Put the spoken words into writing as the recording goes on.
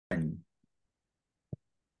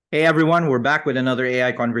Hey everyone, we're back with another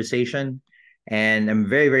AI conversation, and I'm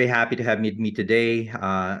very, very happy to have with me today.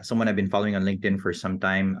 Someone I've been following on LinkedIn for some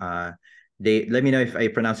time. Let me know if I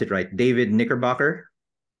pronounce it right. David Knickerbocker.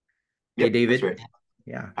 Hey, Yep, that's David. right.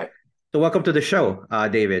 Yeah. Hi. So welcome to the show,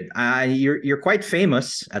 David. You're quite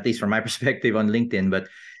famous, at least from my perspective on LinkedIn. But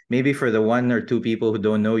maybe for the one or two people who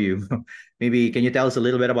don't know you, maybe can you tell us a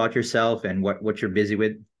little bit about yourself and what you're busy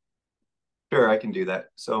with? Sure, I can do that.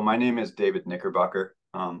 So my name is David Knickerbocker.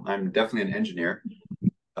 I'm definitely an engineer.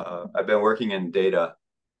 I've been working in data,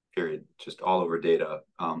 period, just all over data,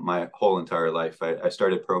 my whole entire life. I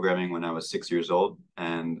started programming when I was 6 years old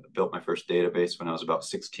and built my first database when I was about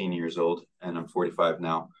 16 years old, and I'm 45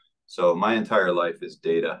 now. So my entire life is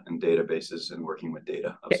data and databases and working with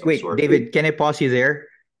data of some Wait, sort. David, can I pause you there?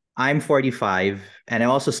 I'm 45 and I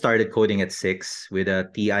also started coding at 6 with a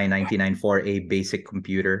TI 9994A basic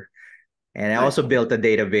computer. And I also Nice. built a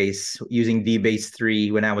database using DBase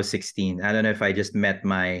 3 when I was 16. I don't know if I just met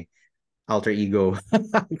my alter ego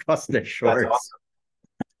across the That's shores. awesome.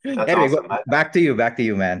 That's Anyway, awesome. back to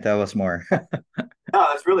you, man. Tell us more. No,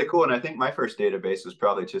 that's really cool. And I think my first database was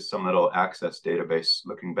probably just some little Access database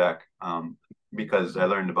looking back, because I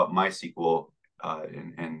learned about MySQL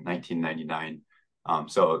in 1999.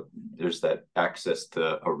 So there's that access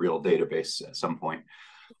to a real database at some point.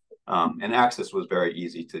 And Access was very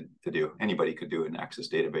easy to do. Anybody could do an Access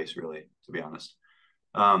database, really, to be honest.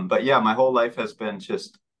 But yeah, my whole life has been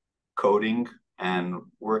just coding and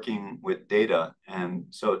working with data. And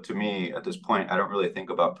so to me, at this point, I don't really think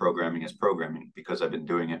about programming as programming because I've been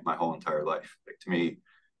doing it my whole entire life. Like, to me,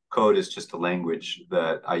 code is just a language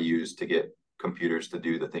that I use to get computers to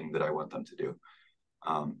do the thing that I want them to do.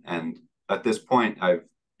 And at this point, I've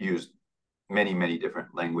used many, many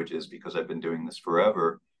different languages because I've been doing this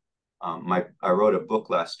forever. I wrote a book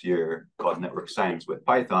last year called Network Science with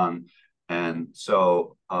Python. And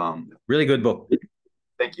so Really good book.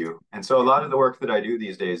 Thank you. And so a lot of the work that I do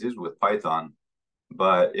these days is with Python.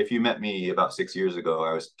 But if you met me about 6 years ago,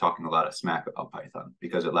 I was talking a lot of smack about Python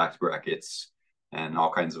because it lacked brackets and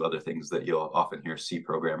all kinds of other things that you'll often hear C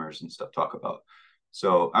programmers and stuff talk about.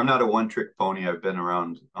 So I'm not a one-trick pony. I've been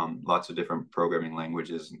around lots of different programming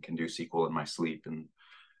languages and can do SQL in my sleep and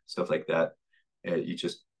stuff like that. You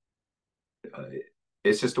just uh,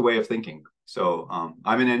 it's just a way of thinking. So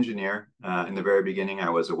I'm an engineer. In the very beginning, I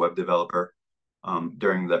was a web developer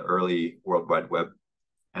during the early World Wide Web.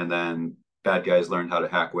 And then bad guys learned how to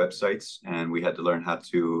hack websites, and we had to learn how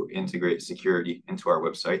to integrate security into our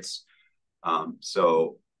websites.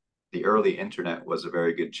 So the early internet was a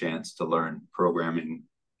very good chance to learn programming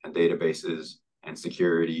and databases and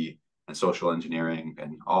security and social engineering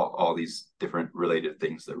and all these different related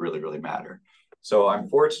things that really, really matter. So I'm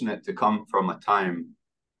fortunate to come from a time,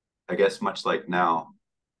 I guess, much like now,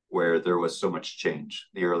 where there was so much change.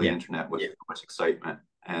 The early Yeah. internet was so much excitement,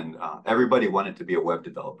 and everybody wanted to be a web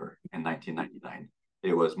developer in 1999.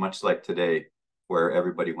 It was much like today, where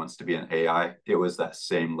everybody wants to be an AI. It was that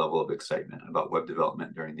same level of excitement about web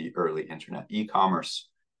development during the early internet. E-commerce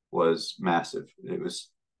was massive. It was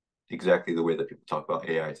exactly the way that people talk about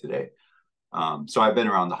AI today. So I've been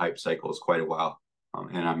around the hype cycles quite a while,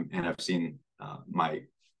 and I've seen my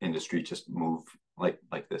industry just move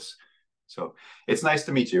like this. So it's nice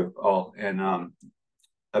to meet you all. And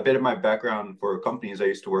a bit of my background for companies I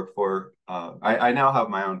used to work for. I now have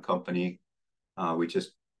my own company. We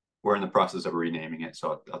just we're in the process of renaming it,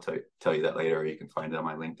 so I'll tell you that later. Or you can find it on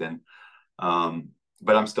my LinkedIn.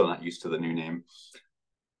 But I'm still not used to the new name.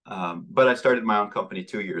 But I started my own company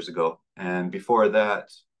 2 years ago, and before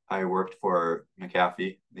that, I worked for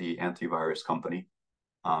McAfee, the antivirus company.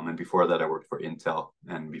 And before that, I worked for Intel,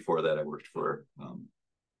 and before that, I worked for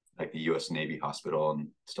like the U.S. Navy hospital and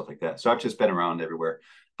stuff like that. So I've just been around everywhere.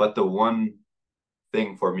 But the one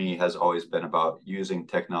thing for me has always been about using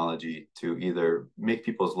technology to either make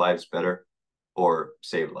people's lives better or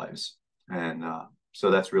save lives. And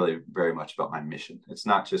so that's really very much about my mission. It's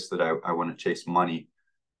not just that I want to chase money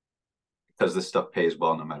because this stuff pays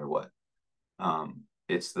well no matter what.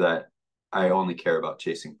 It's that I only care about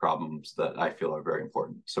chasing problems that I feel are very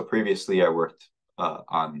important. So previously, I worked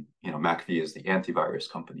on, McAfee is the antivirus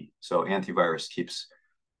company. So antivirus keeps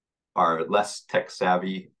our less tech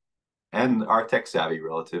savvy and our tech savvy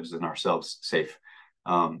relatives and ourselves safe.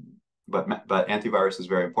 But antivirus is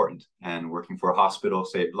very important, and working for a hospital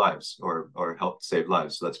saved lives or helped save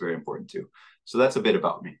lives. So that's very important too. So that's a bit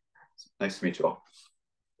about me. Nice to meet you all.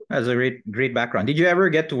 That's a great background. Did you ever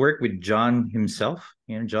get to work with John himself?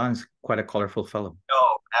 John's quite a colorful fellow. No,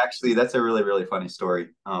 actually, that's a really, really funny story.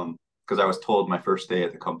 Because I was told my first day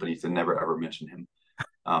at the company to never ever mention him.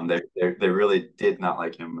 They really did not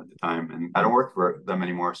like him at the time, and I don't work for them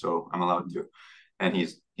anymore, so I'm allowed to. And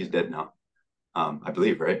he's dead now, I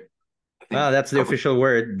believe, right? I think Well, that's a the couple. official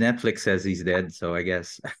word. Netflix says he's dead, so I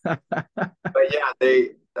guess. But yeah,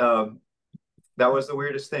 that was the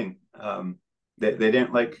weirdest thing. They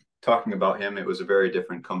didn't like talking about him. It was a very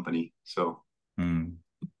different company, so Hmm,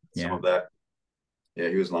 some yeah. of that, yeah,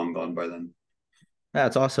 he was long gone by then.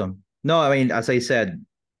 That's awesome. No, I mean, as I said,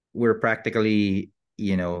 we're practically,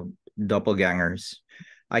 doppelgangers.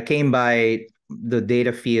 I came by the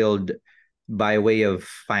data field by way of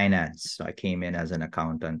finance. So I came in as an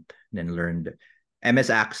accountant, then learned MS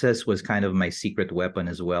Access was kind of my secret weapon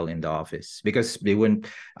as well in the office because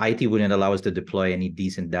IT wouldn't allow us to deploy any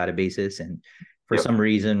decent databases. And for Yep, some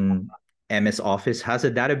reason, MS Office has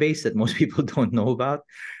a database that most people don't know about.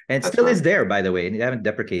 And it that's still right. is there, by the way. And they haven't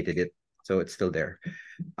deprecated it. So it's still there.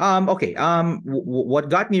 Okay. What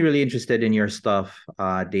got me really interested in your stuff,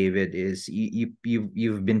 David, is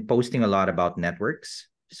you've been posting a lot about networks.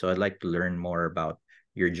 So I'd like to learn more about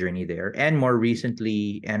your journey there, and more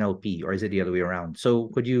recently NLP, or is it the other way around? So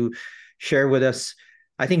could you share with us?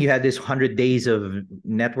 I think you had this 100 days of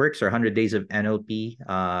networks or 100 days of NLP.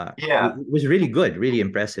 Yeah, It was really good, really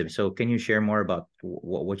impressive. So can you share more about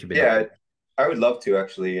what you've been up to? yeah, I would love to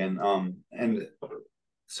actually, and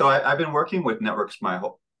so I've been working with networks my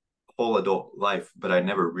whole adult life, but I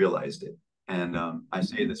never realized it. And I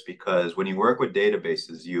say this because when you work with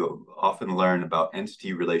databases, you often learn about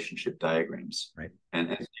entity relationship diagrams. Right. And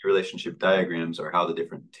entity relationship diagrams are how the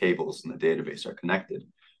different tables in the database are connected.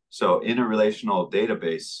 So in a relational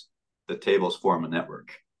database, the tables form a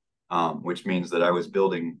network, which means that I was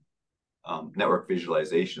building network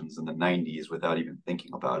visualizations in the 90s without even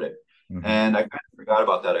thinking about it. Mm-hmm. And I kind of forgot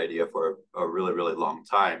about that idea for a really, really long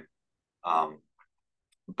time. Um,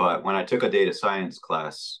 but when I took a data science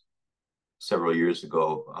class several years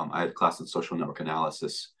ago, I had a class in social network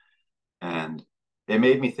analysis, and it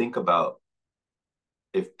made me think about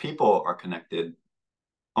if people are connected,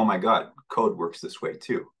 oh my God, code works this way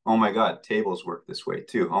too. Oh my God, tables work this way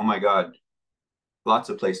too. Oh my God, lots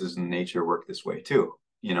of places in nature work this way too,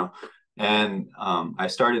 you know? And I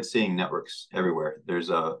started seeing networks everywhere. There's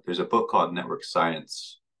a book called Network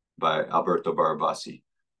Science by Alberto Barabasi,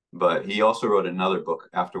 but he also wrote another book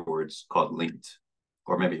afterwards called Linked,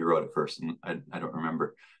 or maybe he wrote it first, and I don't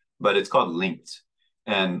remember, but it's called Linked.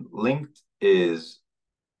 And Linked is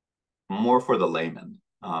more for the layman.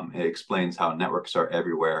 It explains how networks are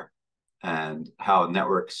everywhere and how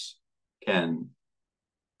networks can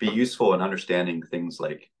be useful in understanding things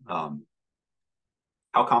like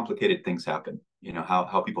how complicated things happen,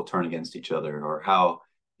 how people turn against each other, or how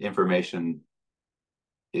information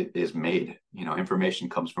is made. Information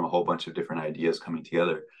comes from a whole bunch of different ideas coming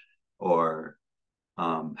together, or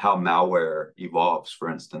how malware evolves. For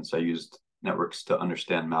instance, I used networks to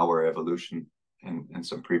understand malware evolution in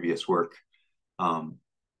some previous work. Um,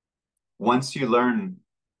 Once you learn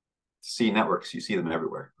to see networks, you see them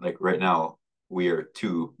everywhere. Like right now, we are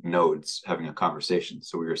two nodes having a conversation.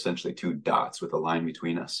 So we're essentially two dots with a line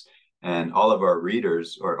between us. And all of our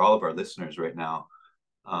readers or all of our listeners right now,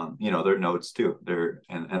 they're nodes too.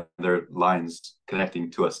 And they're lines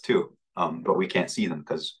connecting to us too. But we can't see them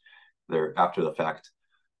because they're after the fact.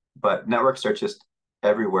 But networks are just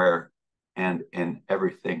everywhere and in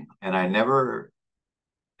everything. And I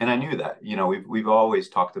knew that. We've always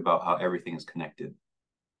talked about how everything is connected.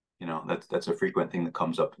 That's a frequent thing that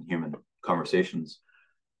comes up in human conversations.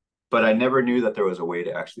 But I never knew that there was a way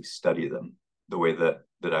to actually study them the way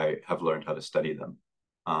that I have learned how to study them.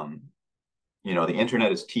 The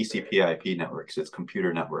internet is TCP/IP networks, it's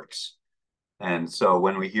computer networks. And so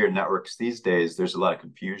when we hear networks these days, there's a lot of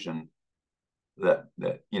confusion that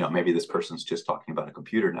maybe this person's just talking about a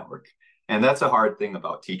computer network. And that's a hard thing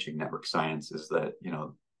about teaching network science, is that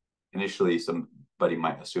initially somebody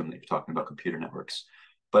might assume that you're talking about computer networks,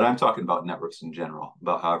 but I'm talking about networks in general,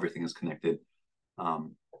 about how everything is connected.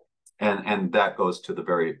 And that goes to the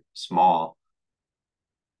very small,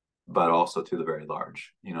 but also to the very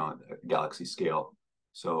large, galaxy scale.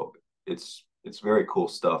 So it's very cool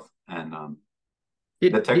stuff. And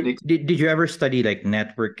the techniques. Did you ever study like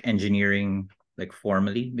network engineering like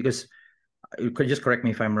formally? Because you could just correct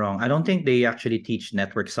me if I'm wrong. I don't think they actually teach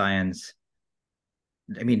network science.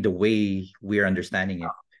 I mean, the way we're understanding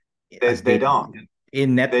it They, as they data don't.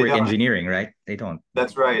 in They network don't. engineering, right? They don't.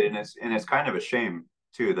 That's right, and it's kind of a shame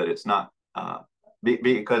too that it's not,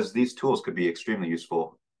 because these tools could be extremely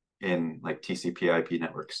useful in like TCP/IP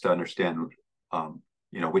networks to understand,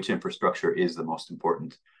 which infrastructure is the most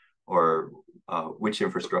important, or which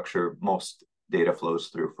infrastructure most data flows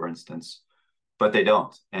through, for instance. But they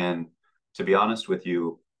don't, and to be honest with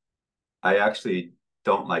you, I actually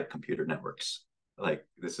don't like computer networks. Like,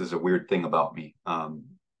 this is a weird thing about me.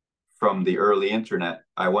 From the early internet,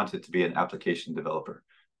 I wanted to be an application developer.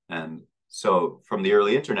 And so from the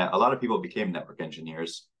early internet, a lot of people became network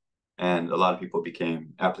engineers and a lot of people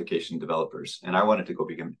became application developers. And I wanted to go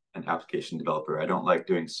become an application developer. I don't like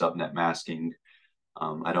doing subnet masking.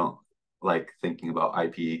 I don't like thinking about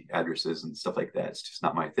IP addresses and stuff like that. It's just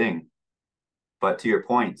not my thing. But to your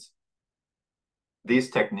point, these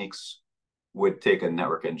techniques would take a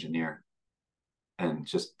network engineer and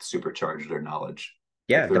just supercharge their knowledge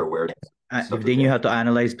Yeah, if they're aware of if stuff that they they knew how have. to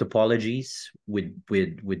analyze topologies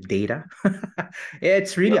with data,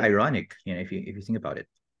 it's really Yep. ironic, if you think about it.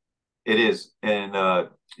 It is. And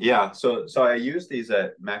yeah, so I use these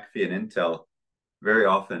at McAfee and Intel very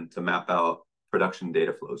often to map out production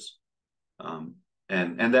data flows. And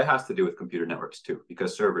that has to do with computer networks too,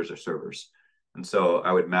 because servers are servers. And so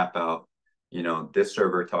I would map out, this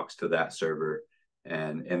server talks to that server,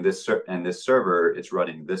 and this server, it's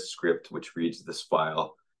running this script which reads this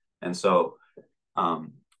file. And so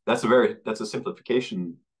that's a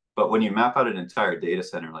simplification. But when you map out an entire data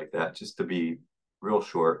center like that, just to be real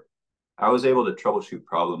short, I was able to troubleshoot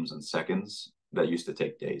problems in seconds that used to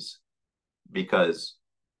take days. Because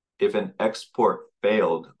if an export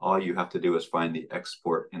failed, all you have to do is find the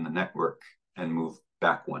export in the network and move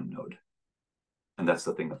back one node. And that's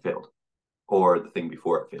the thing that failed, or the thing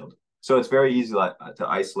before it failed. So it's very easy to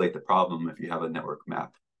isolate the problem if you have a network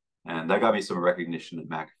map. And that got me some recognition at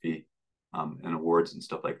McAfee and awards and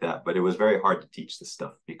stuff like that. But it was very hard to teach this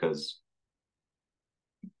stuff because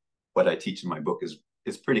what I teach in my book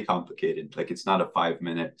is pretty complicated. Like, it's not a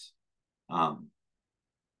 5-minute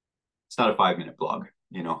blog.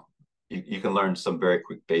 You can learn some very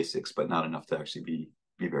quick basics, but not enough to actually be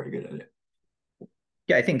very good at it.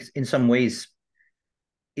 Yeah, I think in some ways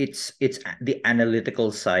it's the analytical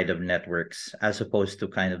side of networks as opposed to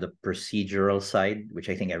kind of the procedural side, which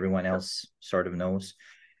I think everyone else sort of knows.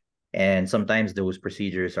 And sometimes those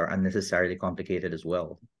procedures are unnecessarily complicated as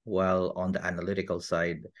well. While on the analytical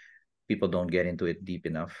side, people don't get into it deep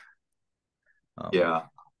enough. Yeah,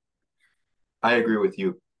 I agree with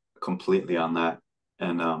you completely on that.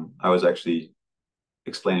 And I was actually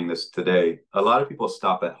explaining this today. A lot of people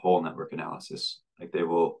stop at whole network analysis. Like,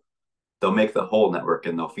 they'll make the whole network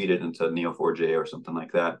and they'll feed it into Neo4j or something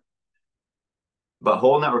like that. But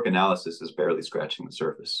whole network analysis is barely scratching the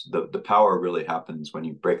surface. The power really happens when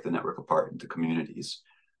you break the network apart into communities,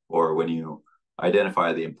 or when you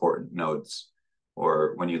identify the important nodes,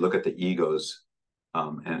 or when you look at the egos,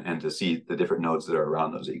 and to see the different nodes that are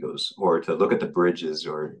around those egos, or to look at the bridges,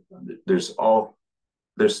 or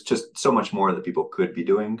there's just so much more that people could be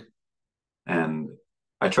doing. And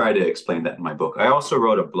I try to explain that in my book. I also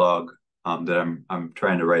wrote a blog that I'm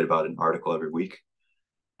trying to write about an article every week,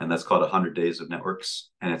 and that's called 100 Days of Networks,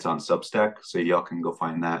 and it's on Substack, so y'all can go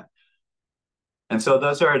find that. And so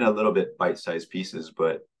those are in a little bit bite-sized pieces,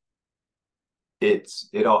 but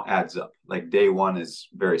it all adds up. Like, day one is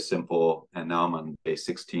very simple, and now I'm on day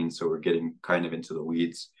 16, so we're getting kind of into the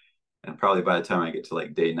weeds. And probably by the time I get to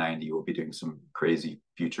like day 90, we'll be doing some crazy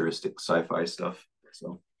futuristic sci-fi stuff.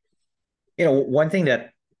 So, One thing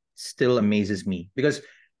that still amazes me, because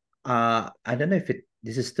I don't know if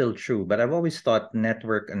this is still true, but I've always thought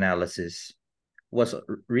network analysis was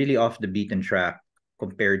really off the beaten track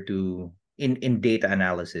compared to in data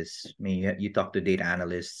analysis. I mean, you talk to data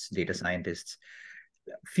analysts, data scientists.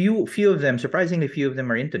 Few of them, surprisingly few of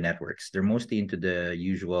them, are into networks. They're mostly into the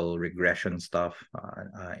usual regression stuff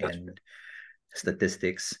and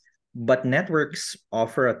statistics. But networks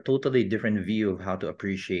offer a totally different view of how to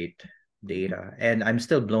appreciate data, and I'm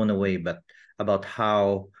still blown away, but about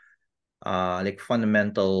how like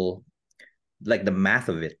fundamental, like the math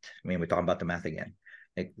of it. I mean, we're talking about the math again.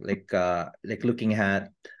 Like looking at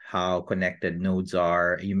how connected nodes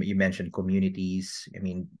are. You mentioned communities. I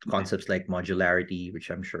mean, concepts like modularity,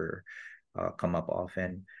 which I'm sure come up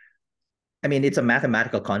often. I mean, it's a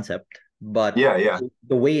mathematical concept, but yeah.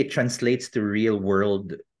 the way it translates to real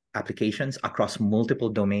world applications across multiple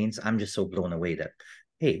domains, I'm just so blown away that,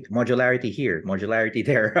 hey, modularity here, modularity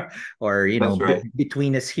there, or That's right.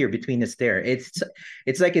 between us here, between us there. It's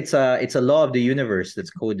like it's a law of the universe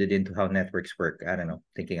that's coded into how networks work. I don't know,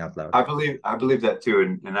 thinking out loud. I believe that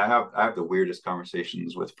too, and I have the weirdest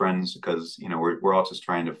conversations with friends because we're all just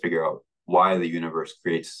trying to figure out why the universe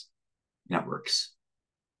creates networks.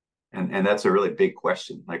 And that's a really big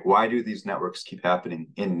question. Like, why do these networks keep happening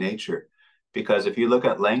in nature? Because if you look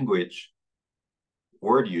at language,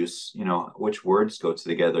 word use, which words go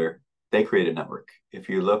together, they create a network. If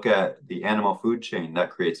you look at the animal food chain, that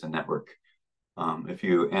creates a network. If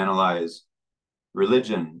you analyze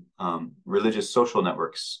religion, religious social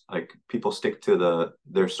networks, like people stick to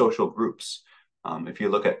their social groups. If you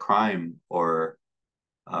look at crime or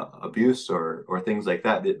abuse or things like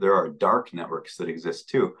that, there are dark networks that exist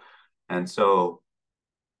too. And so,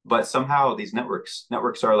 but somehow these networks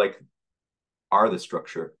are the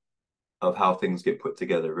structure of how things get put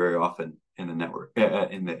together very often in the network,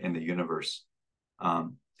 in the universe.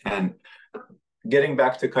 And getting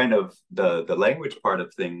back to kind of the language part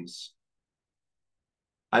of things,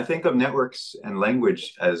 I think of networks and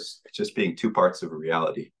language as just being two parts of a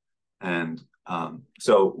reality. And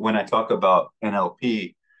so when I talk about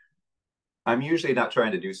NLP, I'm usually not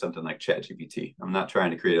trying to do something like ChatGPT. I'm not trying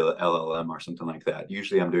to create a LLM or something like that.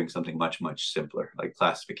 Usually I'm doing something much, much simpler, like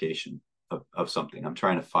classification of something. I'm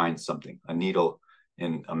trying to find something, a needle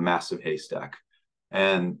in a massive haystack.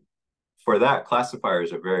 And for that,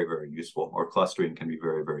 classifiers are very, very useful, or clustering can be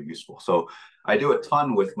very, very useful. So I do a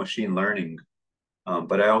ton with machine learning,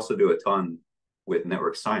 but I also do a ton with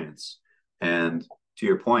network science. And to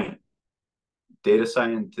your point, data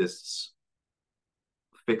scientists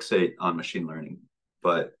fixate on machine learning,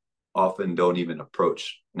 but often don't even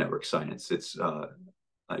approach network science. It's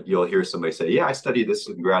like you'll hear somebody say, "Yeah, I studied this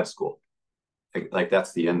in grad school." Like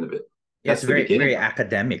that's the end of it. Yeah, That's it's the very, beginning. very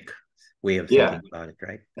academic way of Yeah, thinking about it,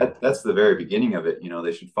 right? that's the very beginning of it. You know,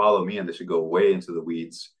 they should follow me and they should go way into the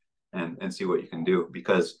weeds and see what you can do,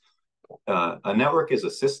 because a network is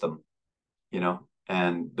a system, you know,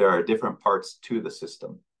 and there are different parts to the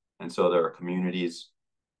system. And so there are communities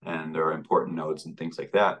and there are important nodes and things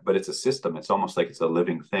like that, but it's a system. It's almost like it's a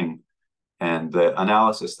living thing. And the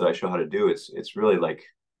analysis that I show how to do, it's really like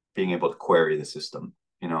being able to query the system,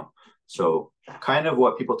 you know. So kind of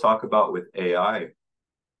what people talk about with AI,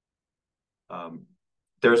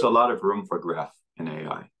 there's a lot of room for graph in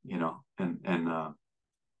AI, you know,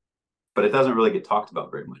 but it doesn't really get talked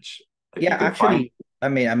about very much. Like Yeah, you can find, actually, I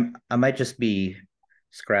mean, I might just be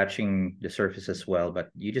scratching the surface as well, but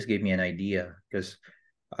you just gave me an idea because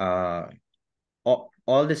uh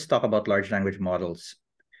all this talk about large language models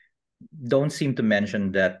don't seem to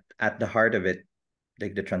mention that at the heart of it,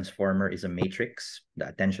 like the transformer is a matrix, the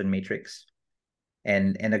attention matrix,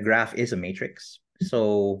 and a graph is a matrix.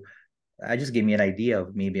 So I just gave me an idea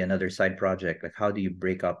of maybe another side project, like how do you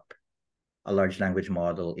break up a large language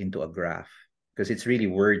model into a graph? Because it's really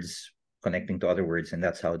words connecting to other words, and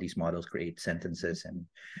that's how these models create sentences, and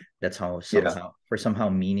that's how yeah. somehow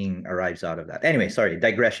meaning arrives out of that. Anyway, sorry,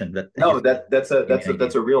 digression, but I No, just gave me an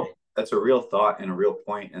idea. that's a real thought and a real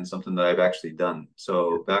point and something that I've actually done.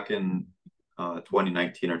 So back in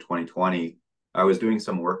 2019 or 2020, I was doing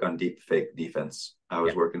some work on deep fake defense. I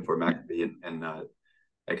was Yeah. working for McAfee, and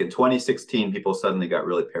like in 2016, people suddenly got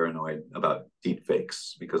really paranoid about deep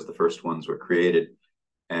fakes because the first ones were created.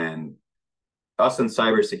 And us in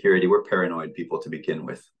cybersecurity, we're paranoid people to begin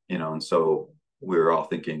with, you know, and so we were all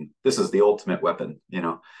thinking this is the ultimate weapon, you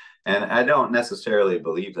know. And I don't necessarily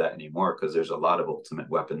believe that anymore because there's a lot of ultimate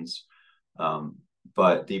weapons.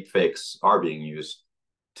 But deep fakes are being used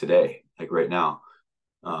today, like right now.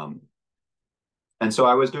 Um, and so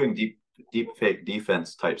I was doing deep fake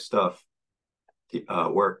defense type stuff,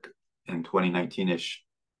 work in 2019-ish.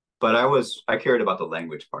 But I cared about the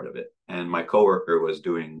language part of it. And my coworker was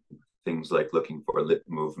doing things like looking for lip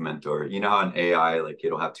movement, or you know how an AI, like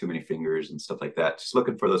it'll have too many fingers and stuff like that, just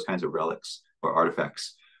looking for those kinds of relics or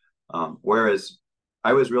artifacts. Whereas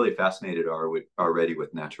I was really fascinated already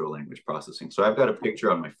with natural language processing. So I've got a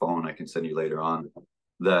picture on my phone I can send you later on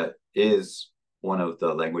that is one of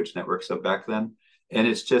the language networks of back then. And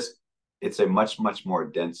it's a much, much more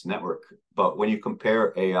dense network. But when you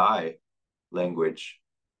compare AI language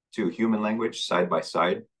to human language side by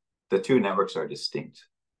side, the two networks are distinct.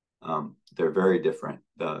 They're very different.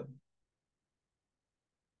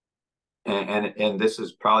 And this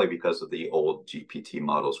is probably because of the old GPT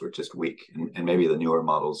models were just weak, and maybe the newer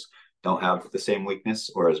models don't have the same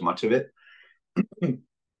weakness or as much of it.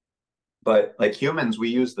 But like humans, we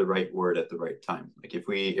use the right word at the right time. Like if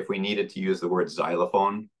we needed to use the word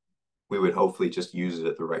xylophone, we would hopefully just use it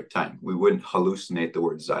at the right time. We wouldn't hallucinate the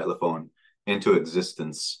word xylophone into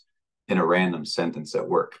existence in a random sentence at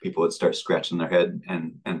work. People would start scratching their head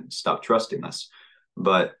and stop trusting us.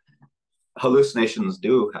 But hallucinations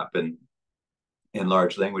do happen in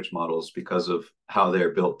large language models because of how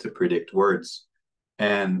they're built to predict words.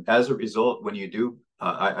 And as a result, when you do,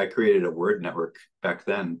 I created a word network back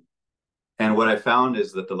then. And what I found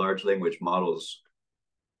is that the large language models,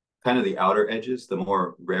 kind of the outer edges, the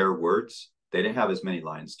more rare words, they didn't have as many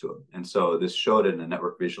lines to them. And so this showed in the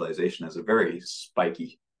network visualization as a very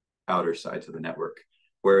spiky outer side to the network,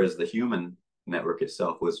 whereas the human network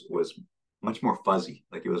itself was much more fuzzy.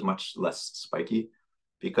 Like it was much less spiky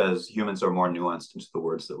because humans are more nuanced into the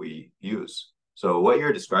words that we use. So what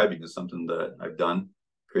you're describing is something that I've done.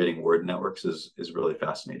 Creating word networks is really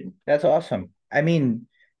fascinating. That's awesome. I mean,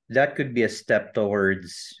 that could be a step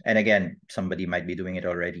towards, and again, somebody might be doing it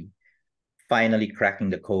already, finally cracking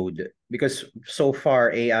the code. Because so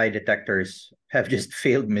far, AI detectors have just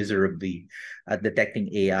failed miserably at detecting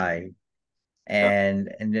AI. Yeah.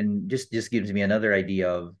 And then just gives me another idea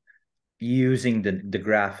of using the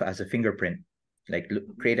graph as a fingerprint, like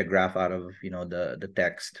create a graph out of the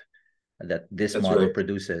text that this That's model right.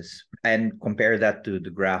 produces and compare that to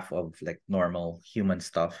the graph of like normal human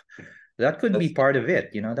stuff. That could be That's part of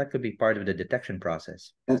it, that could be part of the detection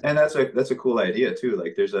process. and that's a cool idea too.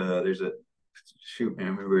 Like there's a shoot,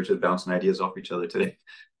 man, we were just bouncing ideas off each other today.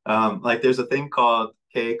 Like there's a thing called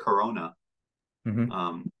K corona.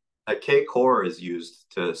 Mm-hmm. A K core is used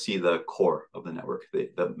to see the core of the network,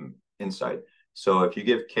 the inside. So if you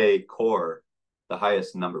give K core the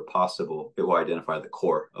highest number possible, it will identify the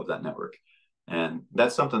core of that network. And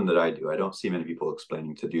that's something that I do. I don't see many people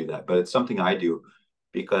explaining to do that, but it's something I do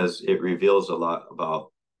because it reveals a lot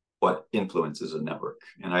about what influences a network.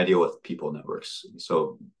 And I deal with people networks.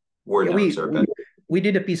 So word Yeah, networks we, are we better. we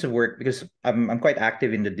did a piece of work because I'm quite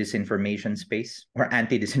active in the disinformation space, or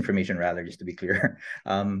anti-disinformation rather, just to be clear.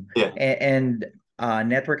 Yeah. And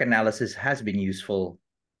network analysis has been useful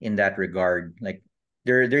in that regard. Like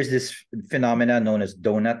there's this phenomena known as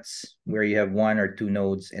donuts, where you have one or two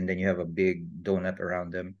nodes and then you have a big donut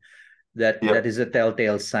around them. That Yep. is a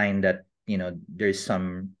telltale sign that there's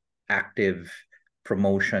some active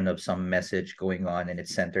promotion of some message going on, and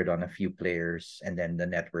it's centered on a few players, and then the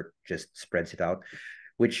network just spreads it out,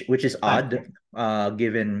 which is odd,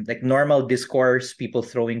 given like normal discourse, people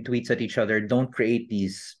throwing tweets at each other don't create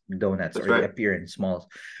these donuts, That's or they right. appear in small.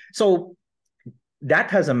 So that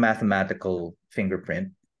has a mathematical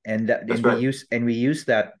fingerprint, and that That's and we right. use and we use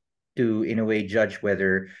that to in a way judge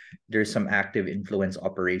whether there's some active influence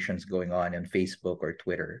operations going on Facebook or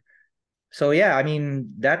Twitter. So yeah, I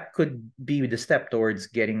mean, that could be the step towards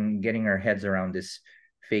getting our heads around this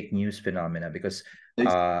fake news phenomena, because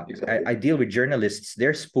Exactly. I deal with journalists.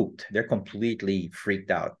 They're spooked, they're completely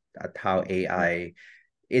freaked out at how AI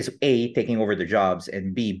is A, taking over the jobs,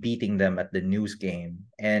 and B, beating them at the news game.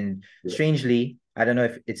 And Yeah. strangely, I don't know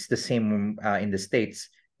if it's the same in the States,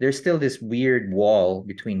 there's still this weird wall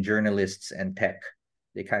between journalists and tech.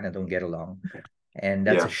 They kind of don't get along. And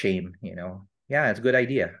that's a Yeah. shame. Yeah, it's a good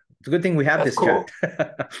idea. It's a good thing we have That's this chat.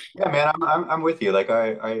 cool. Yeah, man, I'm with you. Like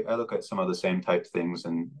I look at some of the same type things,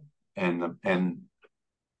 and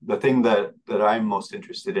the thing that I'm most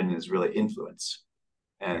interested in is really influence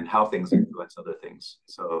Yeah. and how things influence other things.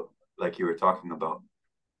 So, like you were talking about,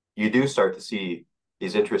 you do start to see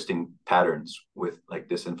these interesting patterns with like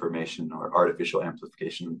disinformation or artificial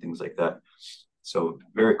amplification and things like that. So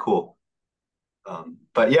very cool.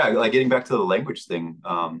 But yeah, like getting back to the language thing,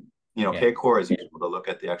 Yeah. K core is useful to look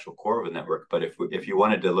at the actual core of a network. But if you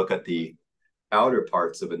wanted to look at the outer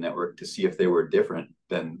parts of a network to see if they were different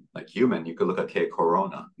than like human, you could look at K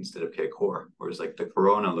corona instead of K core. Whereas like the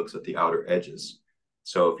corona looks at the outer edges.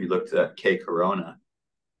 So if you looked at K corona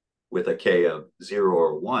with a K of 0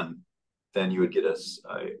 or 1, then you would get a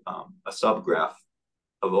subgraph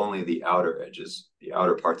of only the outer edges, the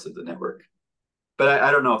outer parts of the network. But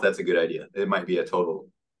I don't know if that's a good idea. It might be a total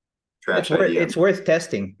It's trash worth idea. it's worth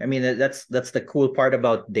testing. I mean, that's the cool part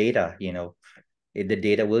about data. The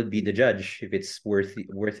data will be the judge if it's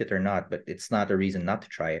worth it or not. But it's not a reason not to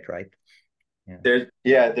try it, right?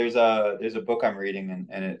 Yeah. There's a book I'm reading,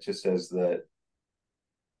 and it just says that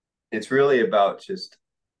it's really about just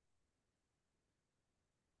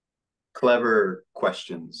clever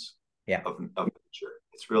questions Yeah. of nature.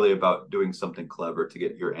 It's really about doing something clever to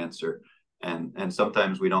get your answer. And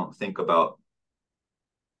sometimes we don't think of a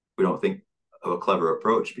clever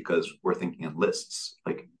approach because we're thinking in lists.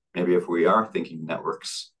 Like maybe if we are thinking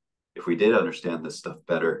networks, if we did understand this stuff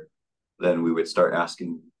better, then we would start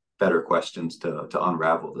asking better questions to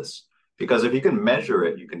unravel this. Because if you can measure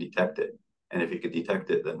it, you can detect it. And if you can detect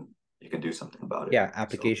it, then you can do something about it. Yeah, So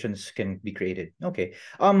applications can be created. Okay.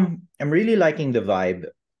 I'm really liking the vibe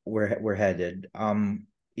we're headed.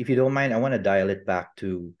 If you don't mind, I want to dial it back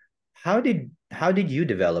to how did you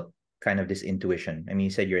develop kind of this intuition? I mean, you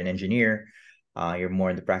said you're an engineer, you're more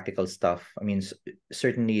in the practical stuff. I mean,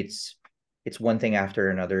 certainly it's one thing after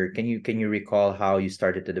another. Can you recall how you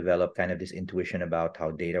started to develop kind of this intuition about how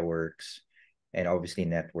data works and obviously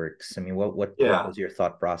networks? I mean, what yeah, was your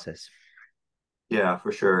thought process? yeah,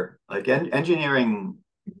 for sure. Like engineering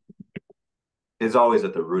is always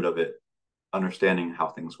at the root of it, understanding how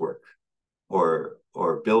things work. or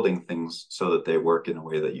building things so that they work in a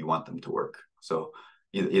way that you want them to work. So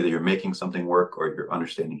either you're making something work or you're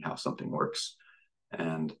understanding how something works.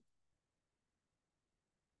 And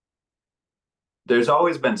there's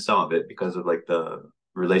always been some of it because of like the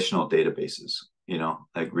relational databases,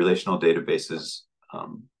 like relational databases,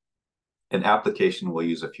 an application will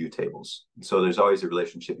use a few tables. So there's always a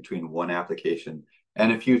relationship between one application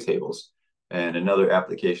and a few tables. And another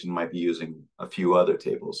application might be using a few other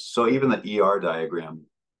tables. So even the ER diagram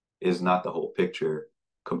is not the whole picture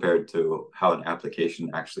compared to how an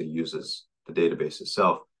application actually uses the database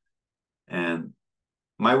itself. And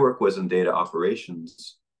my work was in data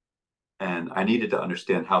operations, and I needed to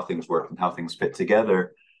understand how things work and how things fit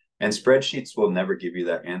together. And spreadsheets will never give you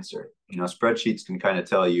that answer. Spreadsheets can kind of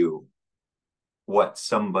tell you what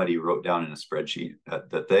somebody wrote down in a spreadsheet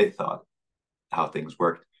that they thought how things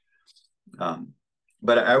worked.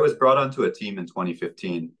 But I was brought onto a team in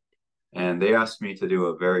 2015, and they asked me to do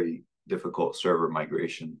a very difficult server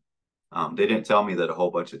migration. They didn't tell me that a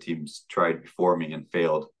whole bunch of teams tried before me and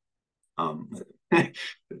failed. I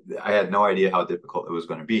had no idea how difficult it was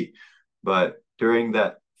going to be. But during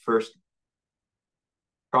that first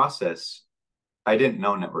process, I didn't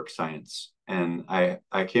know network science. And I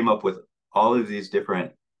came up with all of these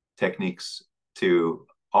different techniques to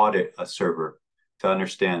audit a server, to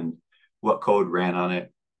understand what code ran on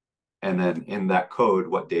it, and then in that code,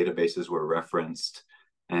 what databases were referenced,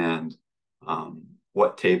 and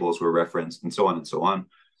what tables were referenced, and so on and so on.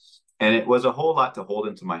 And it was a whole lot to hold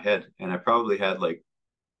into my head. And I probably had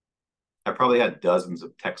dozens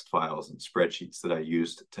of text files and spreadsheets that I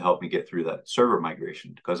used to help me get through that server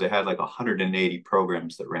migration, because they had like 180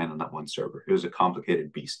 programs that ran on that one server. It was a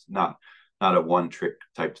complicated beast, not a one trick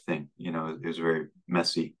type thing. It was very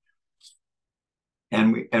messy.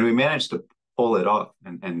 And we managed to pull it off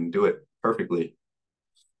and do it perfectly.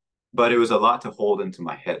 But it was a lot to hold into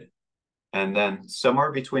my head. And then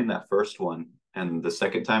somewhere between that first one and the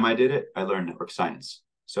second time I did it, I learned network science.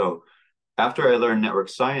 So after I learned network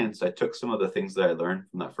science, I took some of the things that I learned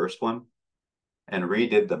from that first one and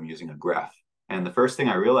redid them using a graph. And the first thing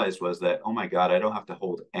I realized was that, oh my God, I don't have to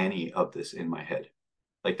hold any of this in my head.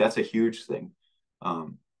 Like, that's a huge thing,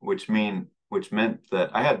 which meant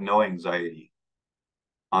that I had no anxiety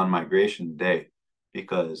on migration day,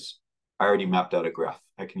 because I already mapped out a graph.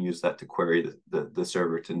 I can use that to query the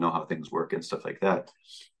server to know how things work and stuff like that.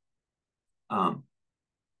 I'm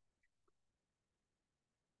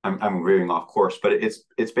veering off course, but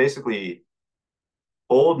it's basically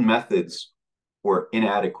old methods were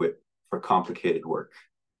inadequate for complicated work,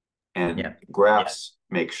 and graphs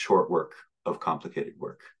make short work of complicated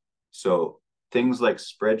work. So things like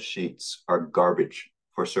spreadsheets are garbage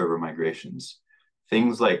for server migrations.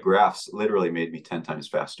 Things like graphs literally made me 10 times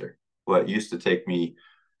faster. What used to take me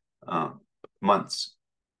months,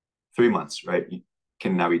 3 months, right,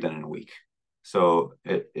 can now be done in a week. So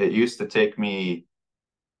it used to take me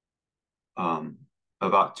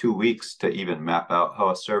about 2 weeks to even map out how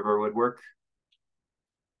a server would work,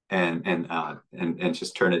 and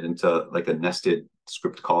just turn it into like a nested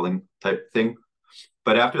script calling type thing.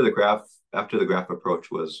 But after the graph approach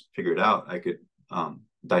was figured out, I could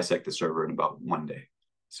dissect the server in about 1 day.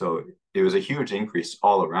 So it was a huge increase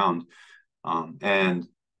all around, and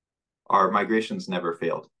our migrations never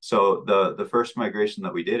failed. So the first migration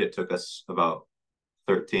that we did, it took us about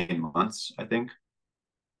 13 months, I think.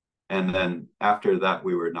 And then after that,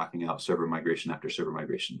 we were knocking out server migration after server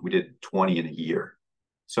migration. We did 20 in a year.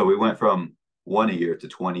 So we went from 1 a year to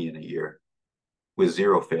 20 in a year with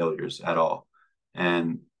 0 failures at all.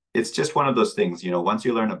 And it's just one of those things, once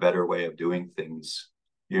you learn a better way of doing things,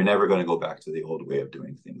 you're never going to go back to the old way of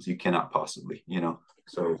doing things. You cannot possibly,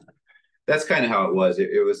 So that's kind of how it was.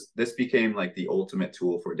 This became like the ultimate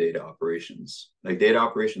tool for data operations. Like, data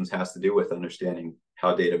operations has to do with understanding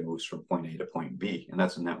how data moves from point A to point B, and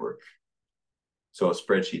that's a network. So a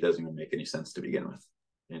spreadsheet doesn't even make any sense to begin with,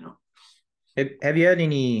 Have you had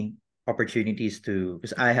any opportunities to,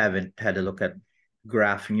 because I haven't had a look at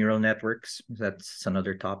graph neural networks. That's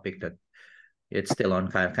another topic that it's still on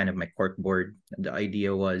kind of my cork board. The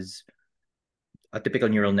idea was a typical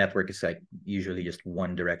neural network is like usually just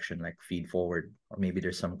one direction, like feed forward, or maybe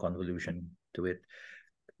there's some convolution to it.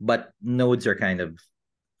 But nodes are kind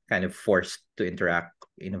of forced to interact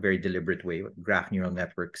in a very deliberate way. Graph neural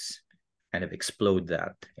networks kind of explode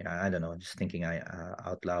that. I don't know, just thinking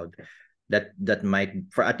out loud. That might,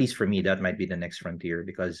 for at least for me, that might be the next frontier,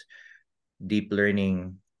 because deep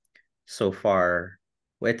learning so far,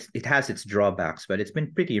 well, it has its drawbacks, but it's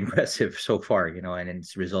been pretty impressive so far, and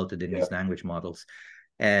it's resulted in these language models.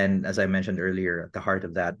 And as I mentioned earlier, at the heart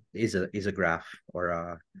of that is a graph,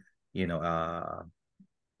 or a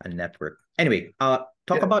network. Anyway, talk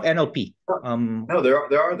Yeah. about NLP. No,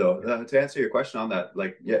 there are though. To answer your question on that,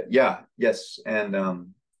 like yes,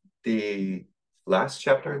 and the last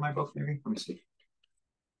chapter of my book, maybe. Let me see.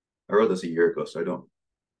 I wrote this a year ago, so I don't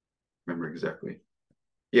remember exactly.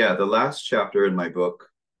 Yeah, the last chapter in my book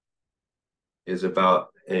is about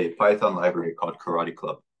a Python library called Karate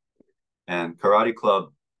Club, and Karate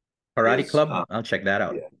Club Karate is Club. I'll check that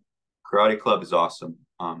out. yeah, Karate Club is awesome.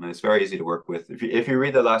 And it's very easy to work with. If you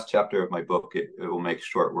read the last chapter of my book, it will make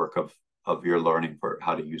short work of your learning for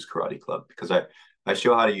how to use Karate Club, because I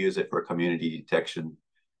show how to use it for community detection,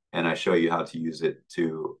 and I show you how to use it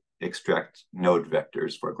to extract node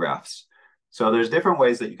vectors for graphs. So there's different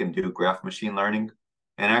ways that you can do graph machine learning.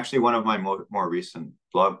 And actually, one of my more recent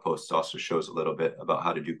blog posts also shows a little bit about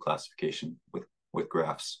how to do classification with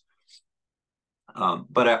graphs.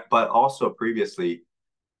 But also previously,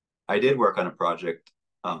 I did work on a project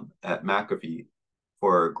at McAfee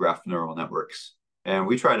for graph neural networks, and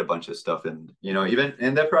we tried a bunch of stuff, and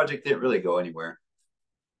that project didn't really go anywhere.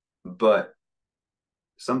 But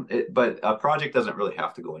a project doesn't really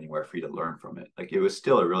have to go anywhere for you to learn from it. Like, it was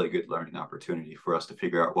still a really good learning opportunity for us to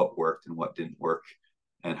figure out what worked and what didn't work,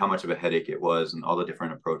 and how much of a headache it was, and all the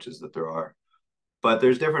different approaches that there are. But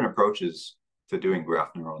there's different approaches to doing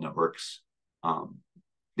graph neural networks.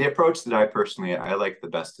 The approach that I like the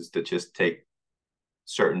best is to just take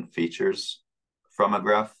certain features from a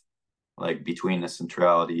graph, like betweenness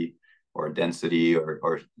centrality or density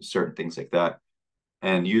or certain things like that,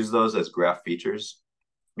 and use those as graph features,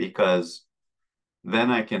 because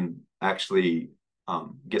then I can actually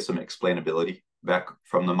get some explainability back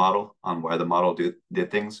from the model on why the model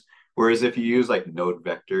did things. Whereas if you use like node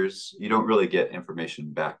vectors, you don't really get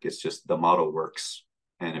information back. It's just the model works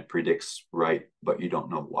and it predicts right, but you don't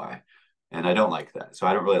know why. And I don't like that. So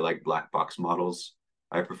I don't really like black box models.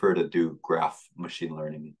 I prefer to do graph machine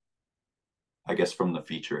learning, I guess, from the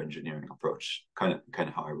feature engineering approach, kind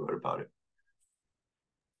of how I wrote about it.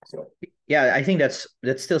 So Yeah, I think that's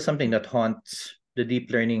still something that haunts the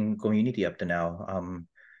deep learning community up to now.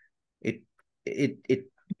 It it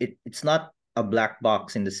it it's not a black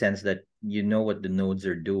box in the sense that you know what the nodes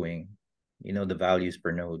are doing, the values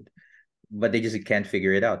per node, but they just can't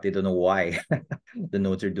figure it out. They don't know why the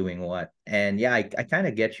nodes are doing what. And yeah, I kind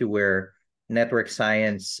of get you where network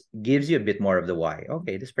science gives you a bit more of the why.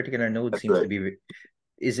 Okay, this particular node that's seems to right. be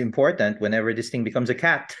is important whenever this thing becomes a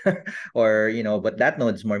cat, or but that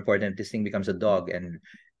node is more important if this thing becomes a dog.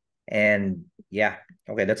 And yeah,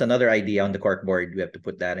 okay, that's another idea on the cork board. We have to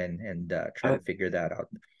put that in and try to And figure that out.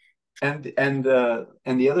 and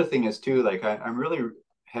the other thing is too, like I'm really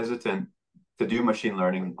hesitant to do machine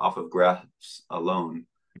learning off of graphs alone,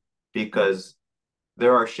 because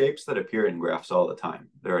there are shapes that appear in graphs all the time.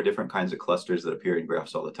 There are different kinds of clusters that appear in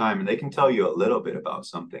graphs all the time, and they can tell you a little bit about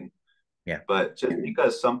something. Yeah. But just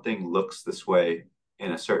because something looks this way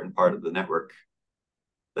in a certain part of the network,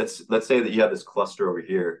 let's say that you have this cluster over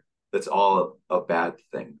here that's all a bad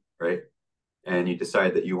thing, right? And you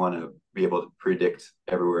decide that you want to be able to predict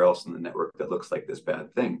everywhere else in the network that looks like this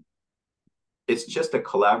bad thing. It's just a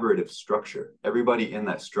collaborative structure. Everybody in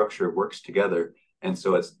that structure works together, and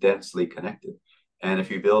so it's densely connected. And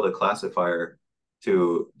if you build a classifier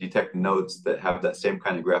to detect nodes that have that same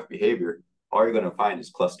kind of graph behavior, all you're going to find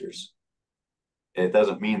is clusters. It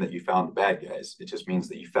doesn't mean that you found the bad guys. It just means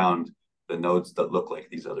that you found the nodes that look like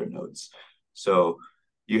these other nodes. So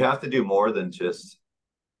you have to do more than just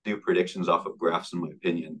do predictions off of graphs, in my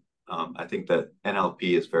opinion. I think that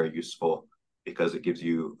NLP is very useful because it gives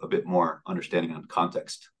you a bit more understanding on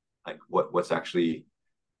context, like what's actually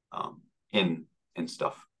in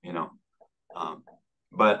stuff,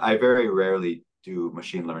 but I very rarely do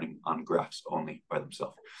machine learning on graphs only by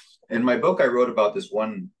themselves. In my book, I wrote about this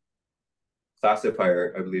one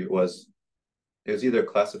classifier, I believe it was either a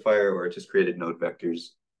classifier or it just created node vectors.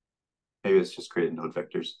 Maybe it's just created node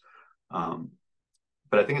vectors.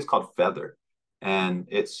 But I think it's called Feather. And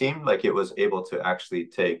it seemed like it was able to actually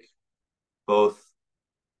take both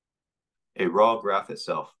a raw graph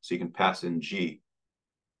itself, so you can pass in G,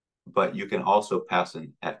 but you can also pass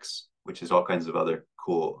in X, which is all kinds of other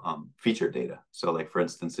cool feature data. So like, for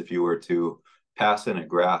instance, if you were to pass in a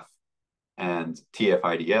graph and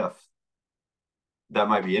TF-IDF, that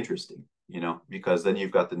might be interesting, because then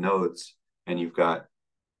you've got the nodes and you've got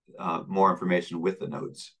more information with the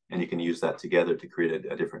nodes, and you can use that together to create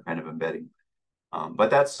a different kind of embedding. But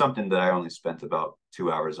that's something that I only spent about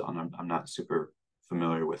 2 hours on. I'm not super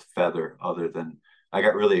familiar with Feather, other than I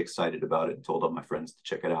got really excited about it and told all my friends to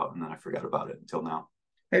check it out, and then I forgot about it until now.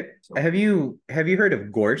 Have you heard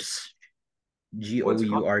of Gorse? What's it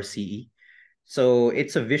called? Gource? So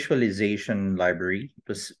it's a visualization library.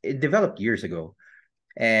 It developed years ago,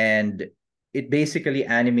 and it basically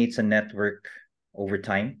animates a network over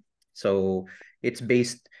time. So it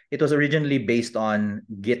was originally based on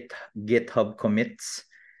GitHub commits.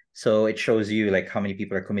 So it shows you like how many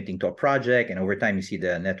people are committing to a project, and over time you see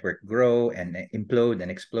the network grow and implode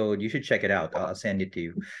and explode. You should check it out. I'll send it to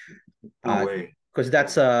you. No way. Because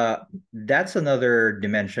that's another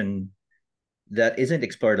dimension that isn't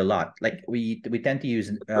explored a lot. Like we tend to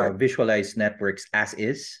use Right. visualize networks as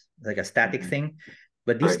is, like a static thing,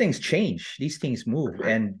 but these Right. things change, these things move.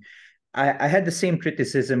 Right. And I had the same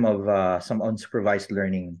criticism of some unsupervised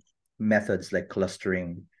learning methods like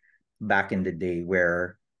clustering back in the day,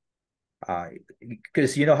 where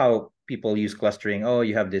because you know how people use clustering. Oh,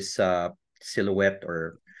 you have this silhouette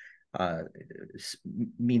or uh,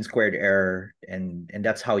 mean squared error, and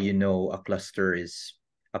that's how you know a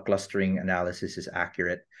clustering analysis is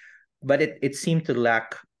accurate. But it seemed to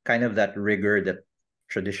lack kind of that rigor that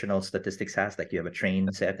traditional statistics has. Like you have a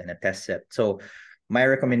train set and a test set. So my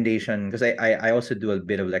recommendation, because I also do a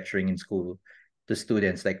bit of lecturing in school to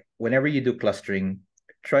students, like whenever you do clustering,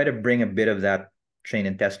 try to bring a bit of that train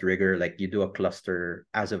and test rigor. Like you do a cluster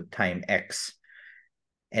as of time X,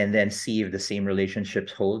 and then see if the same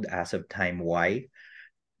relationships hold as of time Y.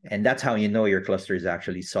 And that's how you know your cluster is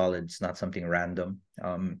actually solid. It's not something random.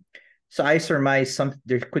 So I surmise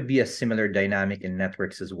there could be a similar dynamic in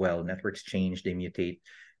networks as well. Networks change, they mutate,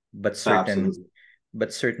 but Absolutely.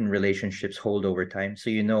 certain relationships hold over time. So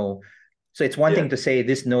you know, so it's one Yeah. thing to say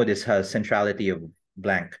this node has centrality of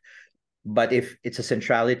blank, but if it's a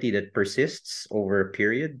centrality that persists over a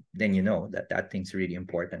period, then you know that that thing's really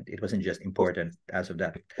important. It wasn't just important as of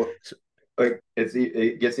that. Well, So, like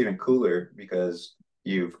it gets even cooler because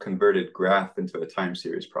you've converted graph into a time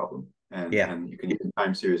series problem, yeah, and you can use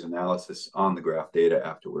time series analysis on the graph data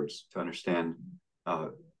afterwards to understand uh,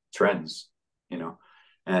 trends. You know,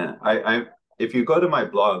 and I if you go to my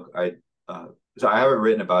blog, so I haven't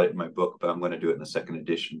written about it in my book, but I'm going to do it in the second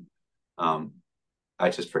edition. Um, I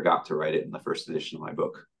just forgot to write it in the first edition of my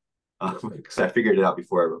book because I figured it out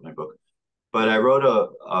before I wrote my book. But I wrote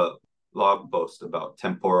a blog post about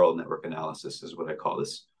temporal network analysis, is what I call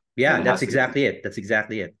this, and yeah, it that's has to do. exactly it. That's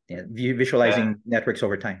exactly it. Yeah, And, visualizing networks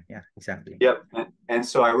over time. Yeah, exactly. yep. And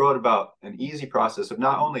so I wrote about an easy process of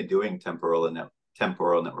not only doing temporal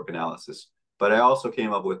network analysis, but I also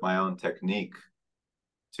came up with my own technique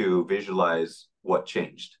to visualize what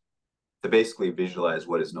changed, to basically visualize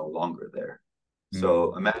what is no longer there.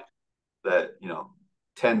 So Mm. imagine that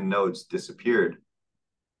 10 nodes disappeared.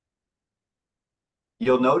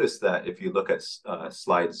 You'll notice that if you look at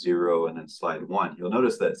slide 0 and then slide 1, you'll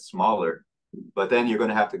notice that it's smaller, but then you're going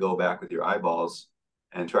to have to go back with your eyeballs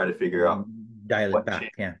and try to figure out Dial it what back.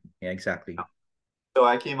 changed. Yeah, yeah, exactly. So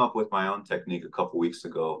I came up with my own technique a couple weeks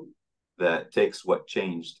ago that takes what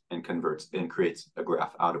changed and converts and creates a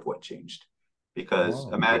graph out of what changed. Because Oh,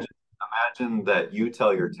 okay. imagine that you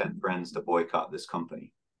tell your 10 friends to boycott this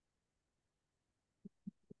company.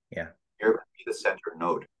 Yeah. You're going to be the center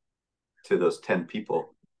node to those 10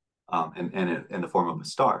 people, and in the form of a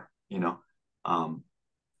star. Um,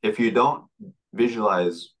 if you don't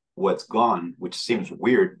visualize what's gone, which seems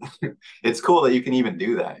weird, it's cool that you can even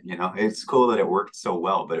do that. It's cool that it worked so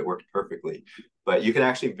well, but it worked perfectly. But you can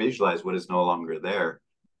actually visualize what is no longer there,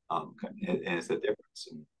 and it's the difference.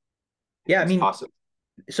 And Yeah, I it's mean, possible.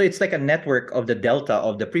 so it's like a network of the delta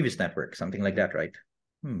of the previous network, something like that, right?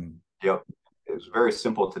 Hmm. Yep, it was very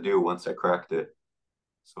simple to do once I cracked it.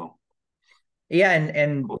 So Yeah,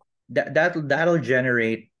 and cool. that'll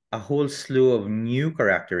generate a whole slew of new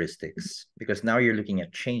characteristics because now you're looking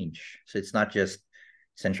at change. So it's not just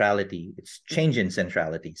centrality, it's change in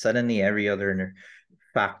centrality. Suddenly every other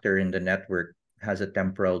factor in the network has a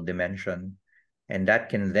temporal dimension, and that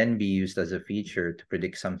can then be used as a feature to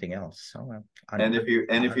predict something else. So And if you do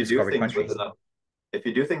undiscovered things with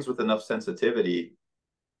country. enough, sensitivity,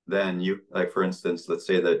 then you, like, for instance, let's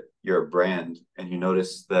say that you're a brand and you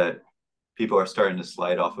notice that people are starting to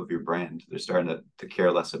slide off of your brand. They're starting to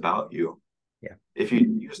care less about you. Yeah, If you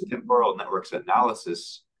use temporal networks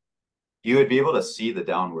analysis, you would be able to see the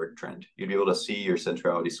downward trend. You'd be able to see your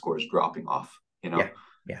centrality scores dropping off. yeah,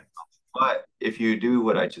 yeah. But if you do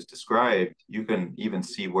what I just described, you can even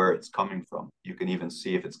see where it's coming from. You can even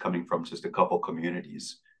see if it's coming from just a couple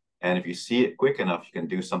communities. And if you see it quick enough, you can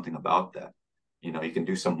do something about that. You can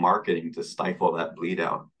do some marketing to stifle that bleed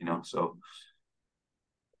out. So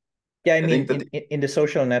Yeah, I I think mean, that in the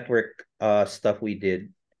social network stuff we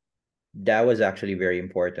did, that was actually very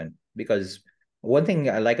important because one thing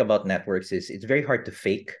I like about networks is it's very hard to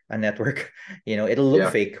fake a network. It'll look yeah,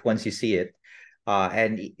 fake once you see it.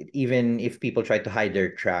 And even if people try to hide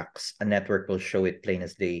their tracks, a network will show it plain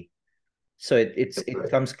as day. So it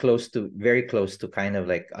comes close to very close to kind of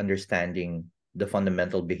like understanding the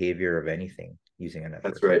fundamental behavior of anything using a That's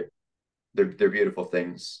network. right. They're beautiful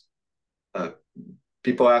things.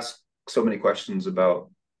 People ask so many questions about,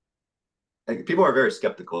 like, people are very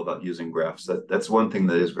skeptical about using graphs. That's one thing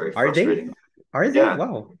that is very Are they? frustrating. Are they? Yeah,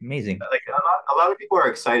 Wow, amazing. like a lot of people are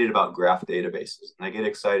excited about graph databases, and they get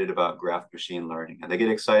excited about graph machine learning, and they get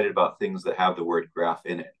excited about things that have the word graph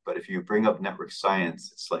in it. But if you bring up network science,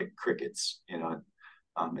 it's like crickets.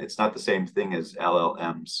 It's not the same thing as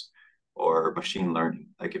LLMs or machine learning.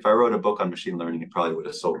 Like if I wrote a book on machine learning, it probably would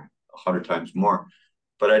have sold 100 times more.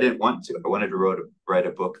 But I didn't want to. I wanted to write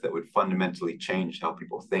a book that would fundamentally change how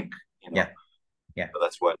people think. Yeah, yeah. So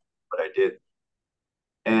that's what I did.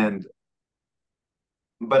 And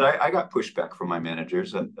but I got pushback from my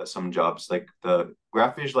managers at some jobs. Like the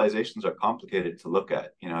graph visualizations are complicated to look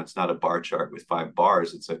at. It's not a bar chart with 5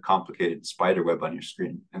 bars. It's a complicated spider web on your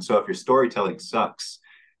screen. And so if your storytelling sucks,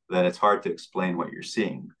 then it's hard to explain what you're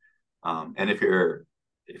seeing. And if you're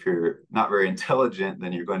not very intelligent,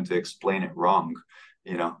 then you're going to explain it wrong.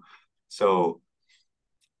 So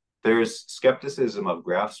there's skepticism of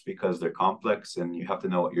graphs because they're complex and you have to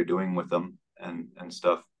know what you're doing with them and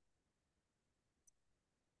stuff.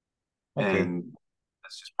 Okay. And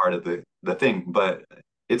that's just part of the thing. But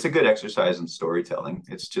it's a good exercise in storytelling.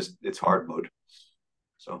 It's hard mode.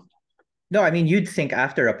 So No, I mean you'd think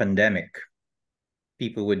after a pandemic,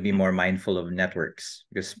 people would be more mindful of networks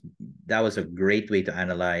because that was a great way to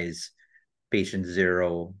analyze patient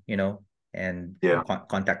zero, and yeah,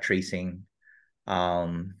 contact tracing.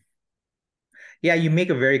 Um, yeah, you make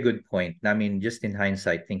a very good point. I mean, just in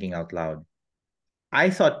hindsight, thinking out loud, I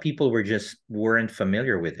thought people weren't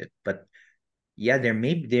familiar with it, but yeah, there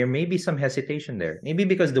may be some hesitation there. Maybe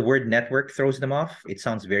because the word network throws them off. It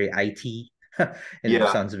sounds very IT, and it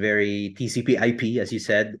yeah, sounds very TCP/IP, as you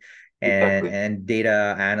said. And exactly. and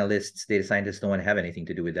data analysts, data scientists don't want to have anything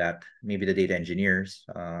to do with that. Maybe the data engineers,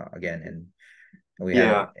 again, and we had,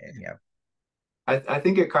 Yeah, yeah, I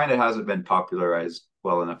think it kind of hasn't been popularized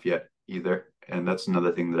well enough yet either. And that's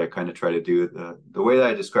another thing that I kind of try to do. The way that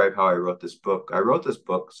I describe how I wrote this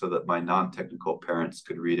book so that my non-technical parents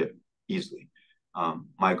could read it easily.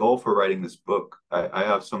 My goal for writing this book, I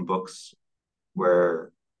have some books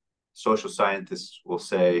where social scientists will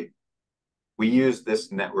say, we use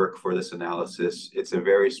this network for this analysis. It's a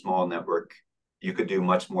very small network. You could do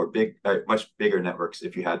much bigger networks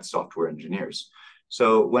if you had software engineers.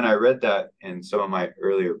 So when I read that in some of my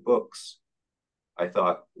earlier books, I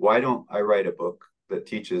thought, why don't I write a book that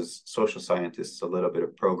teaches social scientists a little bit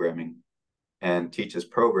of programming and teaches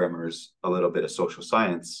programmers a little bit of social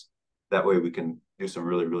science? That way we can do some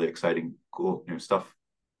really, really exciting, cool new stuff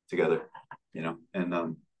together,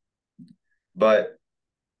 but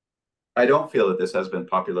I don't feel that this has been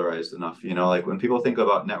popularized enough. Like when people think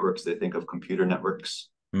about networks, they think of computer networks.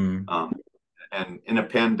 mm, Um, and in a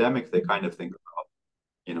pandemic, they kind of think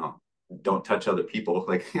about, don't touch other people.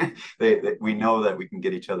 Like we know that we can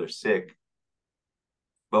get each other sick,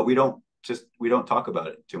 but we don't talk about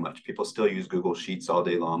it too much. People still use Google Sheets all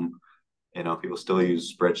day long. People still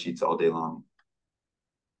use spreadsheets all day long.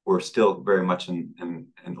 We're still very much in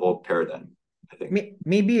an old paradigm, I think.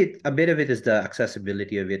 maybe a bit of it is the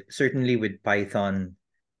accessibility of it. Certainly with Python,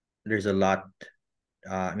 there's a lot.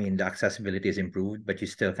 I mean, the accessibility is improved, but you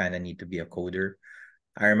still kind of need to be a coder.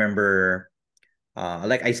 I remember,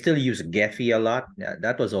 like I still use Gephi a lot.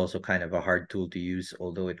 That was also kind of a hard tool to use,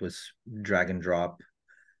 although it was drag and drop.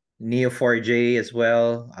 Neo4j as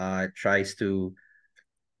well tries to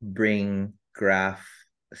bring graph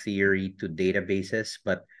theory to databases,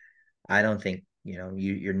 but I don't think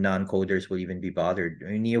your non-coders will even be bothered.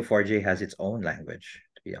 I mean, Neo4j has its own language,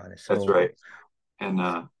 to be honest. That's So right. And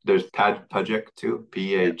there's Pajek too,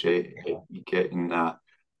 yeah, Pajek. And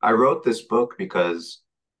I wrote this book because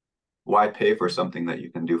why pay for something that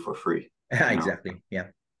you can do for free? You know, exactly. Yeah,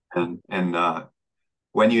 and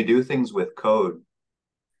when you do things with code,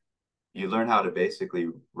 you learn how to basically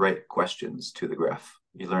write questions to the graph.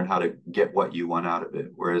 You learn how to get what you want out of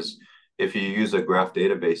it. Whereas if you use a graph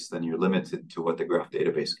database, then you're limited to what the graph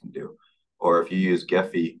database can do. Or if you use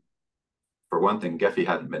Gephi, for one thing, Gephi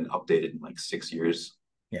hadn't been updated in like 6 years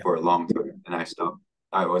yeah, for a long time, and I stopped.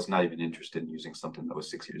 I was not even interested in using something that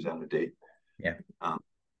was 6 years out of date. yeah. Um,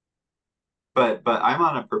 but I'm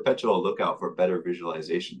on a perpetual lookout for better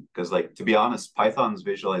visualization because, like, to be honest, Python's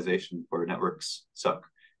visualization for networks suck.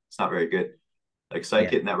 It's not very good. Like Yeah.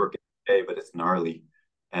 Scikit network is okay, but it's gnarly,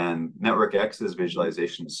 and Network X's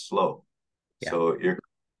visualization is slow. Yeah. So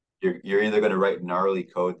you're either going to write gnarly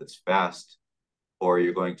code that's fast, or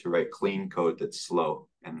you're going to write clean code that's slow.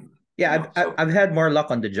 And Yeah, you know, so I've had more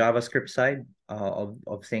luck on the JavaScript side of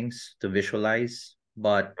things to visualize,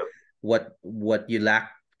 but what you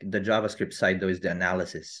lack the JavaScript side though is the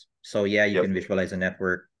analysis. So yeah, you yep, can visualize a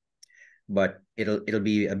network, but it'll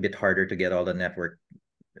be a bit harder to get all the network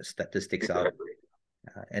statistics out,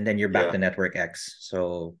 exactly. and then you're back Yeah. to network X.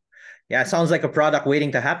 So yeah, it sounds like a product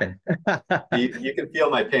waiting to happen. You can feel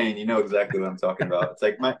my pain. You know exactly what I'm talking about. It's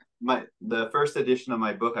like the first edition of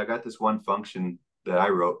my book, I got this one function that I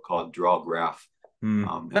wrote called draw graph. Hmm.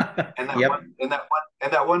 And that Yep.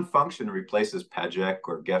 one function replaces Pajek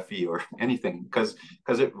or Gephi or anything because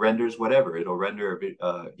it renders whatever. It'll render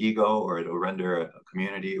ego, or it'll render a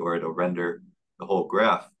community, or it'll render the whole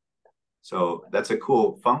graph. So that's a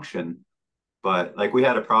cool function. But like we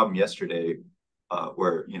had a problem yesterday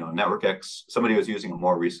where Network X, somebody was using a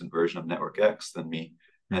more recent version of Network X than me,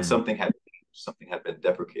 and Hmm. something had been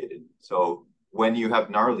deprecated. So when you have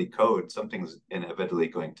gnarly code, something's inevitably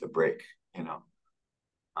going to break,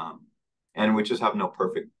 um, and we just have no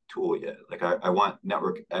perfect tool yet. Like I want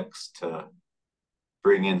Network X to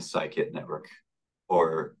bring in Scikit Network,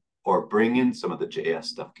 or bring in some of the JS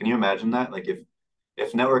stuff. Can you imagine that? Like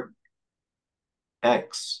if Network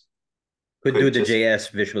X Could do could the just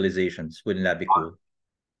JS visualizations. Wouldn't that be cool?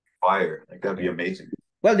 fire, like that'd be Yeah. amazing.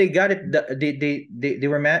 Well, they got it.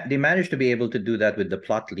 They managed to be able to do that with the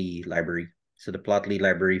Plotly library. So the Plotly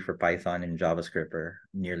library for Python and JavaScript are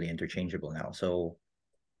nearly interchangeable now. So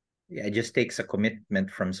yeah, it just takes a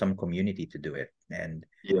commitment from some community to do it, and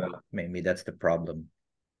Yeah, maybe that's the problem.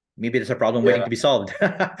 Maybe there's a problem waiting yeah, to be solved.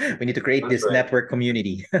 We need to create that's this right. network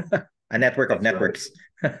community, a network of That's right. networks.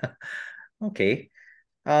 Okay.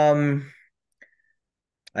 Um,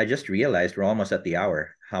 I just realized we're almost at the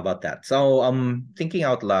hour. How about that? So, thinking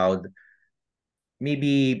out loud,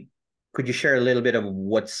 maybe could you share a little bit of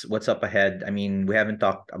what's up ahead? I mean, we haven't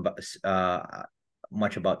talked about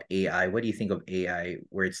much about AI. What do you think of AI,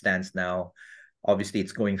 where it stands now? Obviously,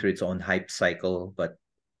 it's going through its own hype cycle, but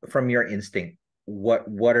from your instinct, what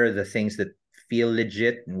are the things that feel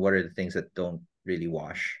legit, and what are the things that don't really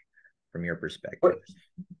wash from your perspective?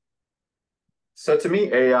 So to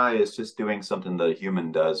me, AI is just doing something that a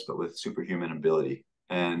human does, but with superhuman ability.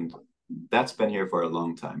 And that's been here for a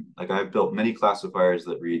long time. Like I've built many classifiers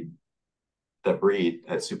that breed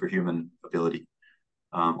at superhuman ability,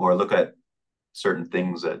 or look at certain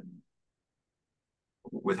things that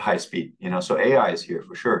with high speed. So AI is here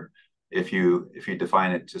for sure. If you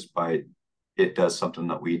define it just by it does something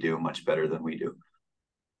that we do much better than we do.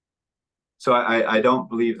 So I don't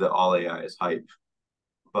believe that all AI is hype,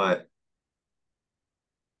 but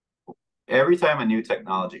every time a new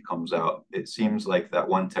technology comes out, it seems like that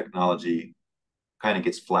one technology kind of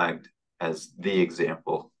gets flagged as the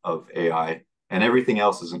example of AI, and everything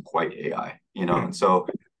else isn't quite AI. And so,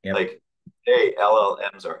 Yep. like, hey,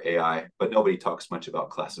 LLMs are AI, but nobody talks much about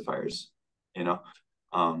classifiers, you know.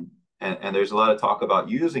 And there's a lot of talk about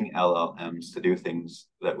using LLMs to do things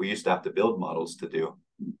that we used to have to build models to do.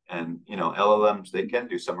 And LLMs, they can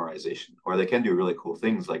do summarization, or they can do really cool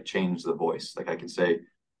things like change the voice. Like I can say,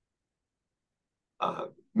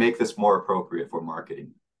 make this more appropriate for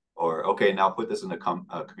marketing, or okay, now put this in a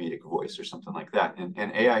comedic voice or something like that. And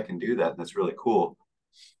AI can do that, and that's really cool.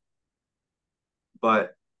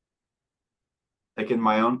 But like in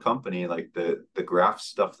my own company, like the graph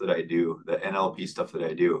stuff that I do, the NLP stuff that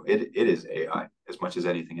I do, it is AI as much as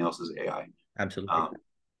anything else is AI. Absolutely. Um,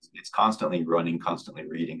 it's constantly running, constantly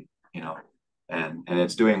reading, and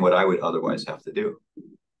it's doing what I would otherwise have to do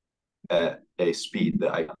at a speed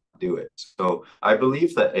that I do it. So I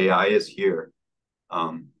believe that AI is here.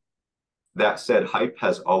 That said, hype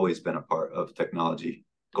has always been a part of technology,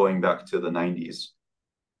 going back to the 90s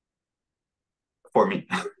for me.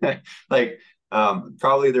 Like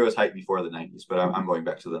probably there was hype before the 90s, but I'm going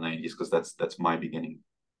back to the 90s because that's my beginning.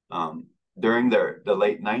 During the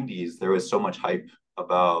late 90s, there was so much hype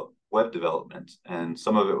about web development, and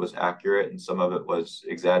some of it was accurate and some of it was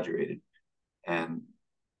exaggerated. And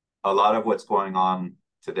a lot of what's going on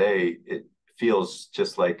today, it feels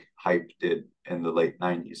just like hype did in the late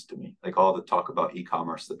 90s to me. Like all the talk about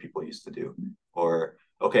e-commerce that people used to do, or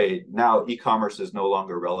okay, now e-commerce is no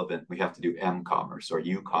longer relevant. We have to do m-commerce or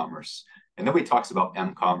u-commerce. And nobody talks about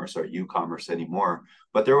m-commerce or u-commerce anymore.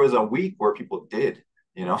 But there was a week where people did,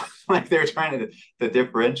 like they're trying to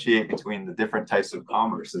differentiate between the different types of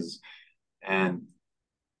commerces. And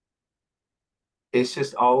it's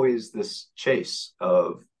just always this chase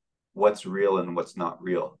of what's real and what's not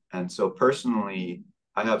real. And so personally,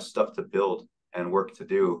 I have stuff to build and work to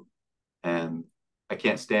do, and I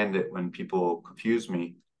can't stand it when people confuse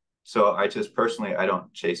me. So I just personally, I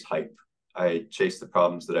don't chase hype. I chase the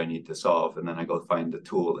problems that I need to solve, and then I go find the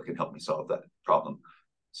tool that can help me solve that problem.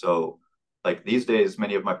 So like these days,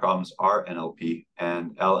 many of my problems are NLP,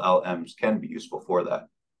 and LLMs can be useful for that.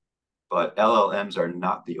 But LLMs are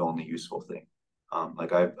not the only useful thing.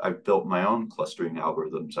 Like I've built my own clustering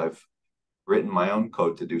algorithms. I've written my own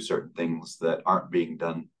code to do certain things that aren't being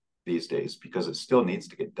done these days because it still needs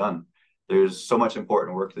to get done. There's so much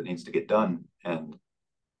important work that needs to get done. And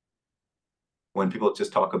when people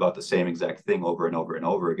just talk about the same exact thing over and over and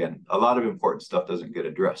over again, a lot of important stuff doesn't get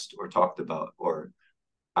addressed or talked about or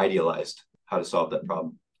idealized how to solve that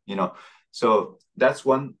problem, you know? So that's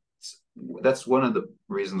one of the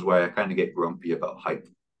reasons why I kind of get grumpy about hype.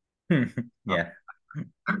 Yeah.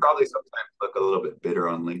 I probably sometimes look a little bit bitter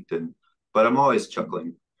on LinkedIn, but I'm always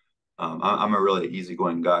chuckling. I'm a really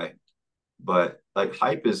easygoing guy, but like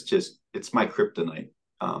hype is just, it's my kryptonite.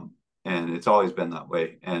 And it's always been that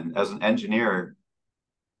way. And as an engineer,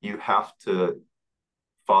 you have to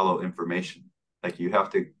follow information. Like you have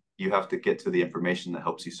to get to the information that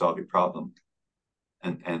helps you solve your problem.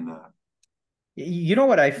 And You know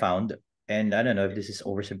what I found, and I don't know if this is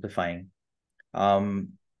oversimplifying.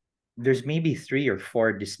 Um, there's maybe 3 or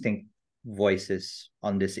 4 distinct voices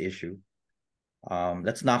on this issue.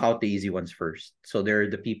 Let's knock out the easy ones first. So there are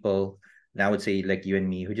the people, and I would say like you and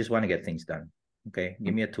me, who just want to get things done. Okay,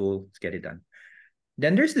 give me a tool, let's get it done.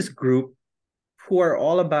 Then there's this group who are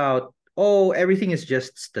all about, oh, everything is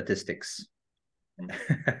just statistics.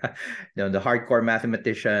 The hardcore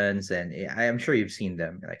mathematicians, and I am sure you've seen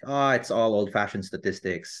them. Like, oh, it's all old-fashioned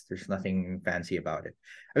statistics. There's nothing fancy about it.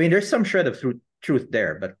 I mean, there's some shred of truth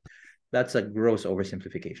there, but that's a gross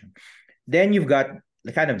oversimplification. Then you've got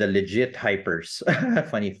kind of the legit hypers.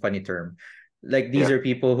 funny term. Like these yeah, are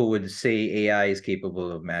people who would say AI is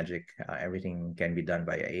capable of magic. Everything can be done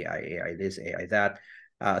by AI, AI this, AI that.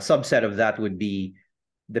 Subset of that would be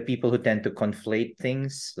the people who tend to conflate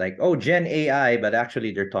things like, oh, Gen AI, but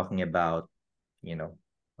actually they're talking about, you know,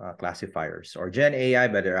 classifiers, or Gen AI,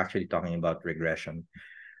 but they're actually talking about regression.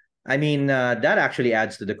 I mean, that actually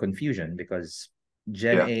adds to the confusion because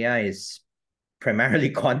Gen yeah, AI is primarily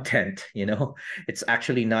content, you know, it's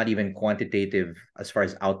actually not even quantitative as far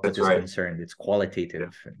as output that's is right. concerned. It's Yeah,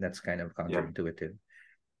 qualitative. That's kind of yeah, counterintuitive.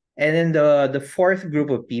 And then the fourth group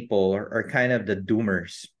of people are kind of the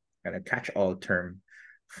doomers, kind of catch-all term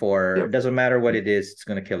for yep, doesn't matter what it is, it's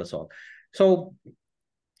going to kill us all. So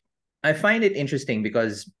I find it interesting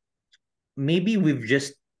because maybe we've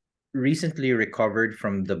just recently recovered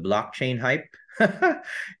from the blockchain hype. I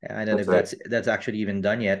don't know that's if right. that's actually even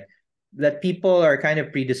done yet. That people are kind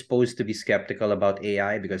of predisposed to be skeptical about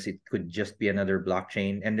AI because it could just be another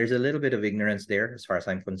blockchain. And there's a little bit of ignorance there as far as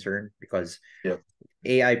I'm concerned, because Yeah,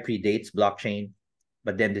 AI predates blockchain,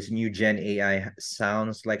 but then this new gen AI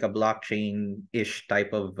sounds like a blockchain-ish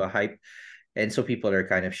type of hype. And so people are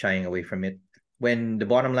kind of shying away from it. When the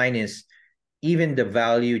bottom line is, even the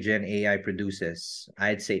value Gen AI produces,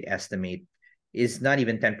 I'd say estimate, is not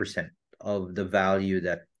even 10% of the value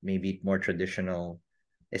that maybe more traditional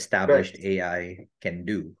right. established AI can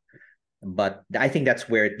do. But I think that's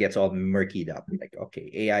where it gets all murkied up. Like,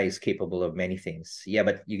 okay, AI is capable of many things. Yeah,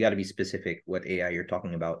 but you got to be specific what AI you're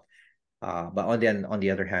talking about. But on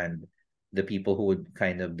the other hand, the people who would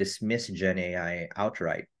kind of dismiss Gen AI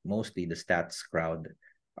outright, mostly the stats crowd,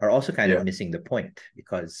 are also kind of Yeah, missing the point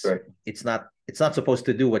because right. it's not supposed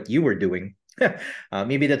to do what you were doing.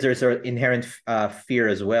 Maybe that there's an inherent fear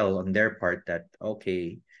as well on their part that,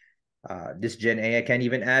 okay, this Gen AI can't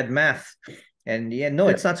even add math. And yeah, no,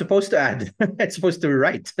 Yeah, it's not supposed to add. It's supposed to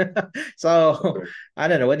write. that's So right. I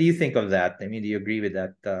don't know. What do you think of that? I mean, do you agree with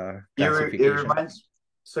that It classification? reminds.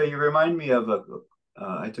 So you remind me of a.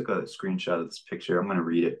 I took a screenshot of this picture. I'm going to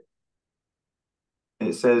read it.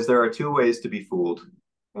 It says there are 2 ways to be fooled.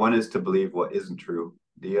 One is to believe what isn't true.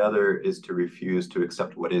 The other is to refuse to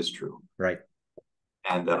accept what is true. Right.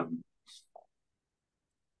 And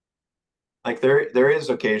like there is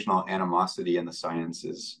occasional animosity in the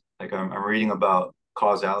sciences. Like I'm reading about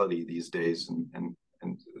causality these days, and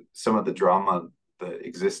some of the drama that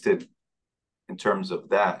existed in terms of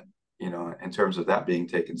that, in terms of that being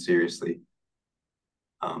taken seriously.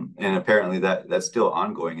 And apparently that's still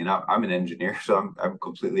ongoing. And I'm an engineer, so I'm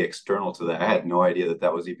completely external to that. I had no idea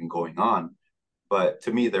that was even going on. But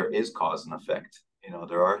to me, there is cause and effect.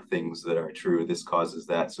 There are things that are true. This causes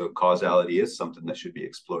that. So causality is something that should be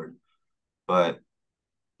explored. But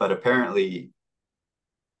apparently,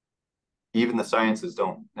 even the sciences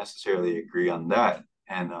don't necessarily agree on that.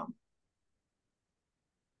 And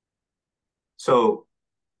so,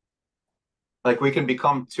 like, we can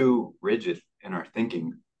become too rigid in our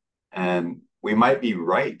thinking, and we might be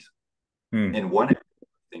right Hmm. in one area of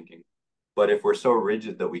thinking, But if we're so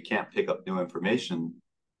rigid that we can't pick up new information,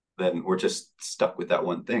 then we're just stuck with that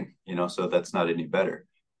one thing, so that's not any better.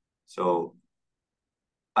 So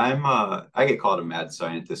I get called a mad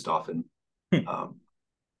scientist often. Um,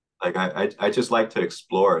 like I just like to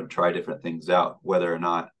explore and try different things out, whether or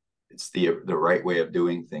not it's the right way of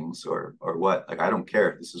doing things or what. Like I don't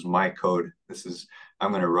care. This is my code.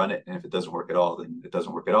 I'm going to run it, and if it doesn't work at all, then it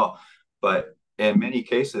doesn't work at all. But in many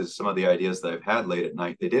cases, some of the ideas that I've had late at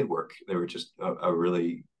night, they did work. They were just a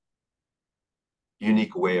really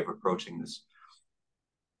unique way of approaching this.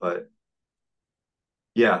 But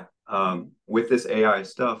yeah, with this AI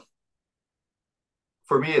stuff,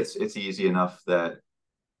 for me, it's easy enough that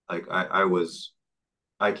like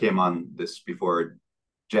I came on this before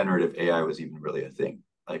generative AI was even really a thing.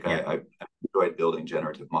 Like Yeah. I enjoyed building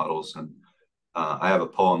generative models, and I have a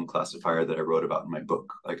poem classifier that I wrote about in my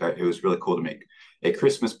book. Like it was really cool to make a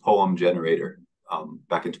Christmas poem generator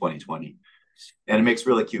back in 2020, and it makes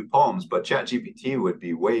really cute poems. But ChatGPT would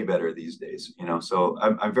be way better these days, So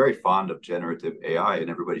I'm very fond of generative AI, and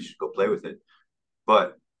everybody should go play with it.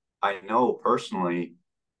 But I know personally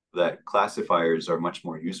that classifiers are much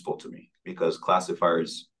more useful to me, because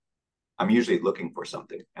classifiers, I'm usually looking for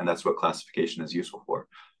something, and that's what classification is useful for.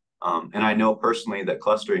 And I know personally that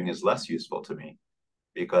clustering is less useful to me,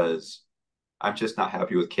 because I'm just not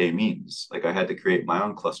happy with k-means. Like I had to create my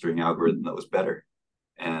own clustering algorithm that was better,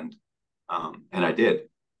 and I did,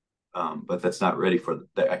 but that's not ready for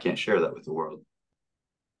that. I can't share that with the world.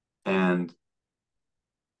 And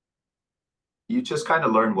you just kind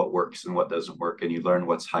of learn what works and what doesn't work, and you learn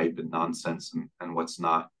what's hype and nonsense and what's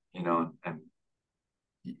not, and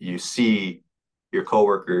you see your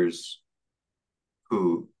coworkers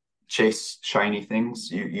who chase shiny things.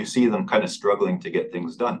 You see them kind of struggling to get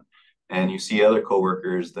things done, and you see other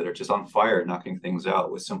coworkers that are just on fire, knocking things out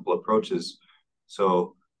with simple approaches.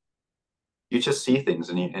 So you just see things,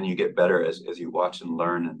 and you get better as you watch and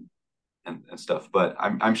learn and stuff. But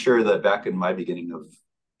I'm sure that back in my beginning of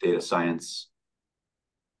data science,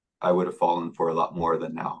 I would have fallen for a lot more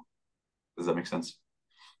than now. Does that make sense?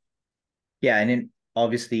 Yeah, and then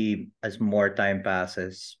obviously as more time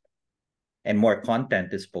passes and more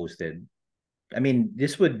content is posted, I mean,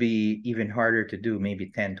 this would be even harder to do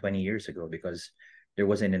maybe 10, 20 years ago, because there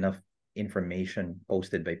wasn't enough information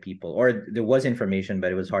posted by people, or there was information,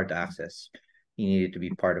 but it was hard to access. You needed to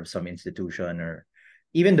be part of some institution, or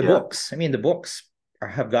even the Yeah. books. I mean, the books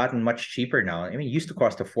have gotten much cheaper now. I mean, it used to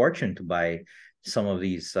cost a fortune to buy some of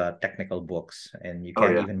these technical books, and you Oh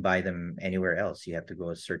can't yeah. even buy them anywhere else. You have to go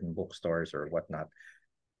to certain bookstores or whatnot. Yeah.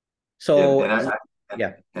 So,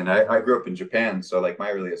 yeah. And I grew up in Japan, so like my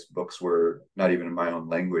earliest books were not even in my own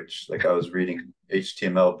language. Like I was reading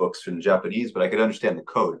HTML books in Japanese, but I could understand the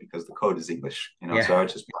code because the code is English, Yeah. So I would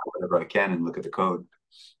just pick whatever I can and look at the code.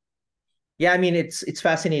 Yeah, I mean, it's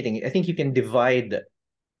fascinating. I think you can divide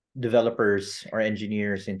developers or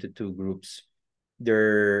engineers into two groups.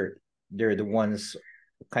 They're they're the ones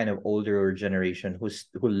kind of older generation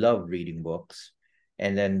who love reading books,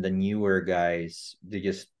 and then the newer guys, they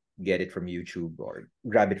just get it from YouTube or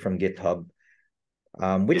grab it from GitHub,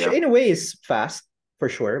 which Yeah. in a way is fast for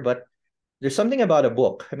sure, but there's something about a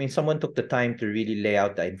book. I mean, someone took the time to really lay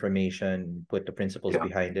out the information, put the principles Yeah.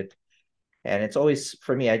 behind it. And it's always,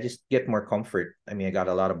 for me, I just get more comfort. I mean, I got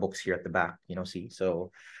a lot of books here at the back, see.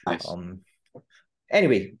 So Nice. um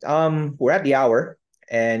anyway, we're at the hour,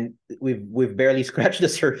 and we've barely scratched the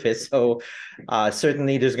surface. So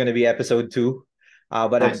certainly there's going to be episode 2.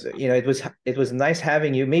 But Nice. it was nice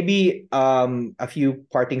having you. Maybe a few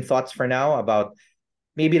parting thoughts for now about,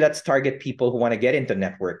 maybe let's target people who want to get into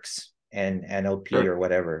networks and NLP Sure. or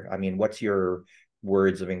whatever. I mean, what's your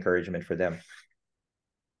words of encouragement for them?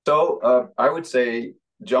 So I would say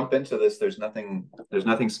jump into this. There's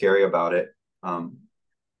nothing scary about it. Um,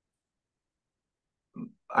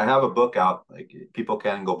 I have a book out. Like people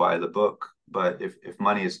can go buy the book, but if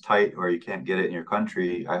money is tight or you can't get it in your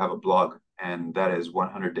country, I have a blog, and that is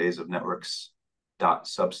 100 days of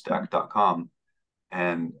networks.substack.com.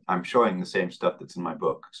 And I'm showing the same stuff that's in my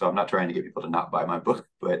book. So I'm not trying to get people to not buy my book,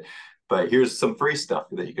 but here's some free stuff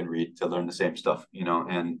that you can read to learn the same stuff,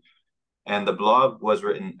 and the blog was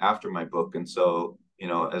written after my book. And so,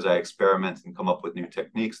 as I experiment and come up with new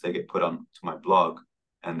techniques, they get put onto my blog,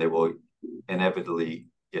 and they will inevitably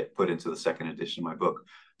get put into the second edition of my book.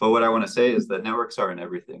 But what I want to say is that networks are in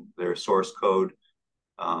everything. They're source code.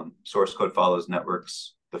 Source code follows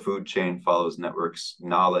networks. The food chain follows networks.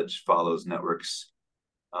 Knowledge follows networks.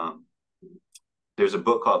 Um, there's a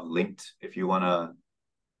book called Linked if you want to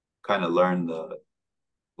kind of learn the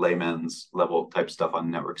layman's level type stuff on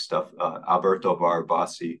network stuff. Alberto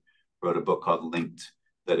Barbassi wrote a book called Linked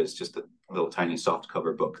that is just little tiny soft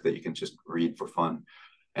cover book that you can just read for fun.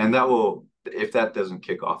 And that will, if that doesn't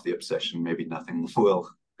kick off the obsession, maybe nothing will,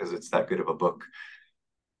 because it's that good of a book.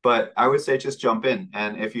 But I would say just jump in.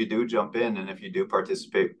 And if you do jump in and if you do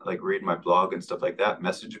participate, like read my blog and stuff like that,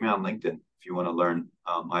 message me on LinkedIn if you want to learn.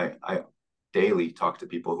 I daily talk to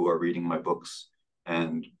people who are reading my books,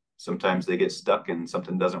 and sometimes they get stuck and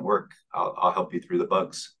something doesn't work. I'll help you through the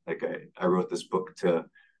bugs. Like I wrote this book to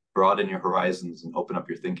broaden your horizons and open up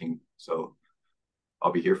your thinking. So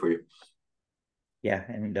I'll be here for you. Yeah,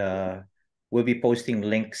 and we'll be posting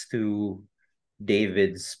links to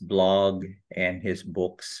David's blog and his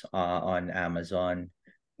books on Amazon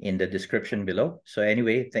in the description below. So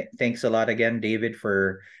anyway, thanks a lot again, David,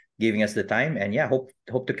 for giving us the time. And yeah,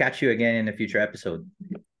 hope to catch you again in a future episode.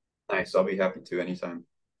 Nice. I'll be happy to anytime.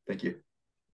 Thank you.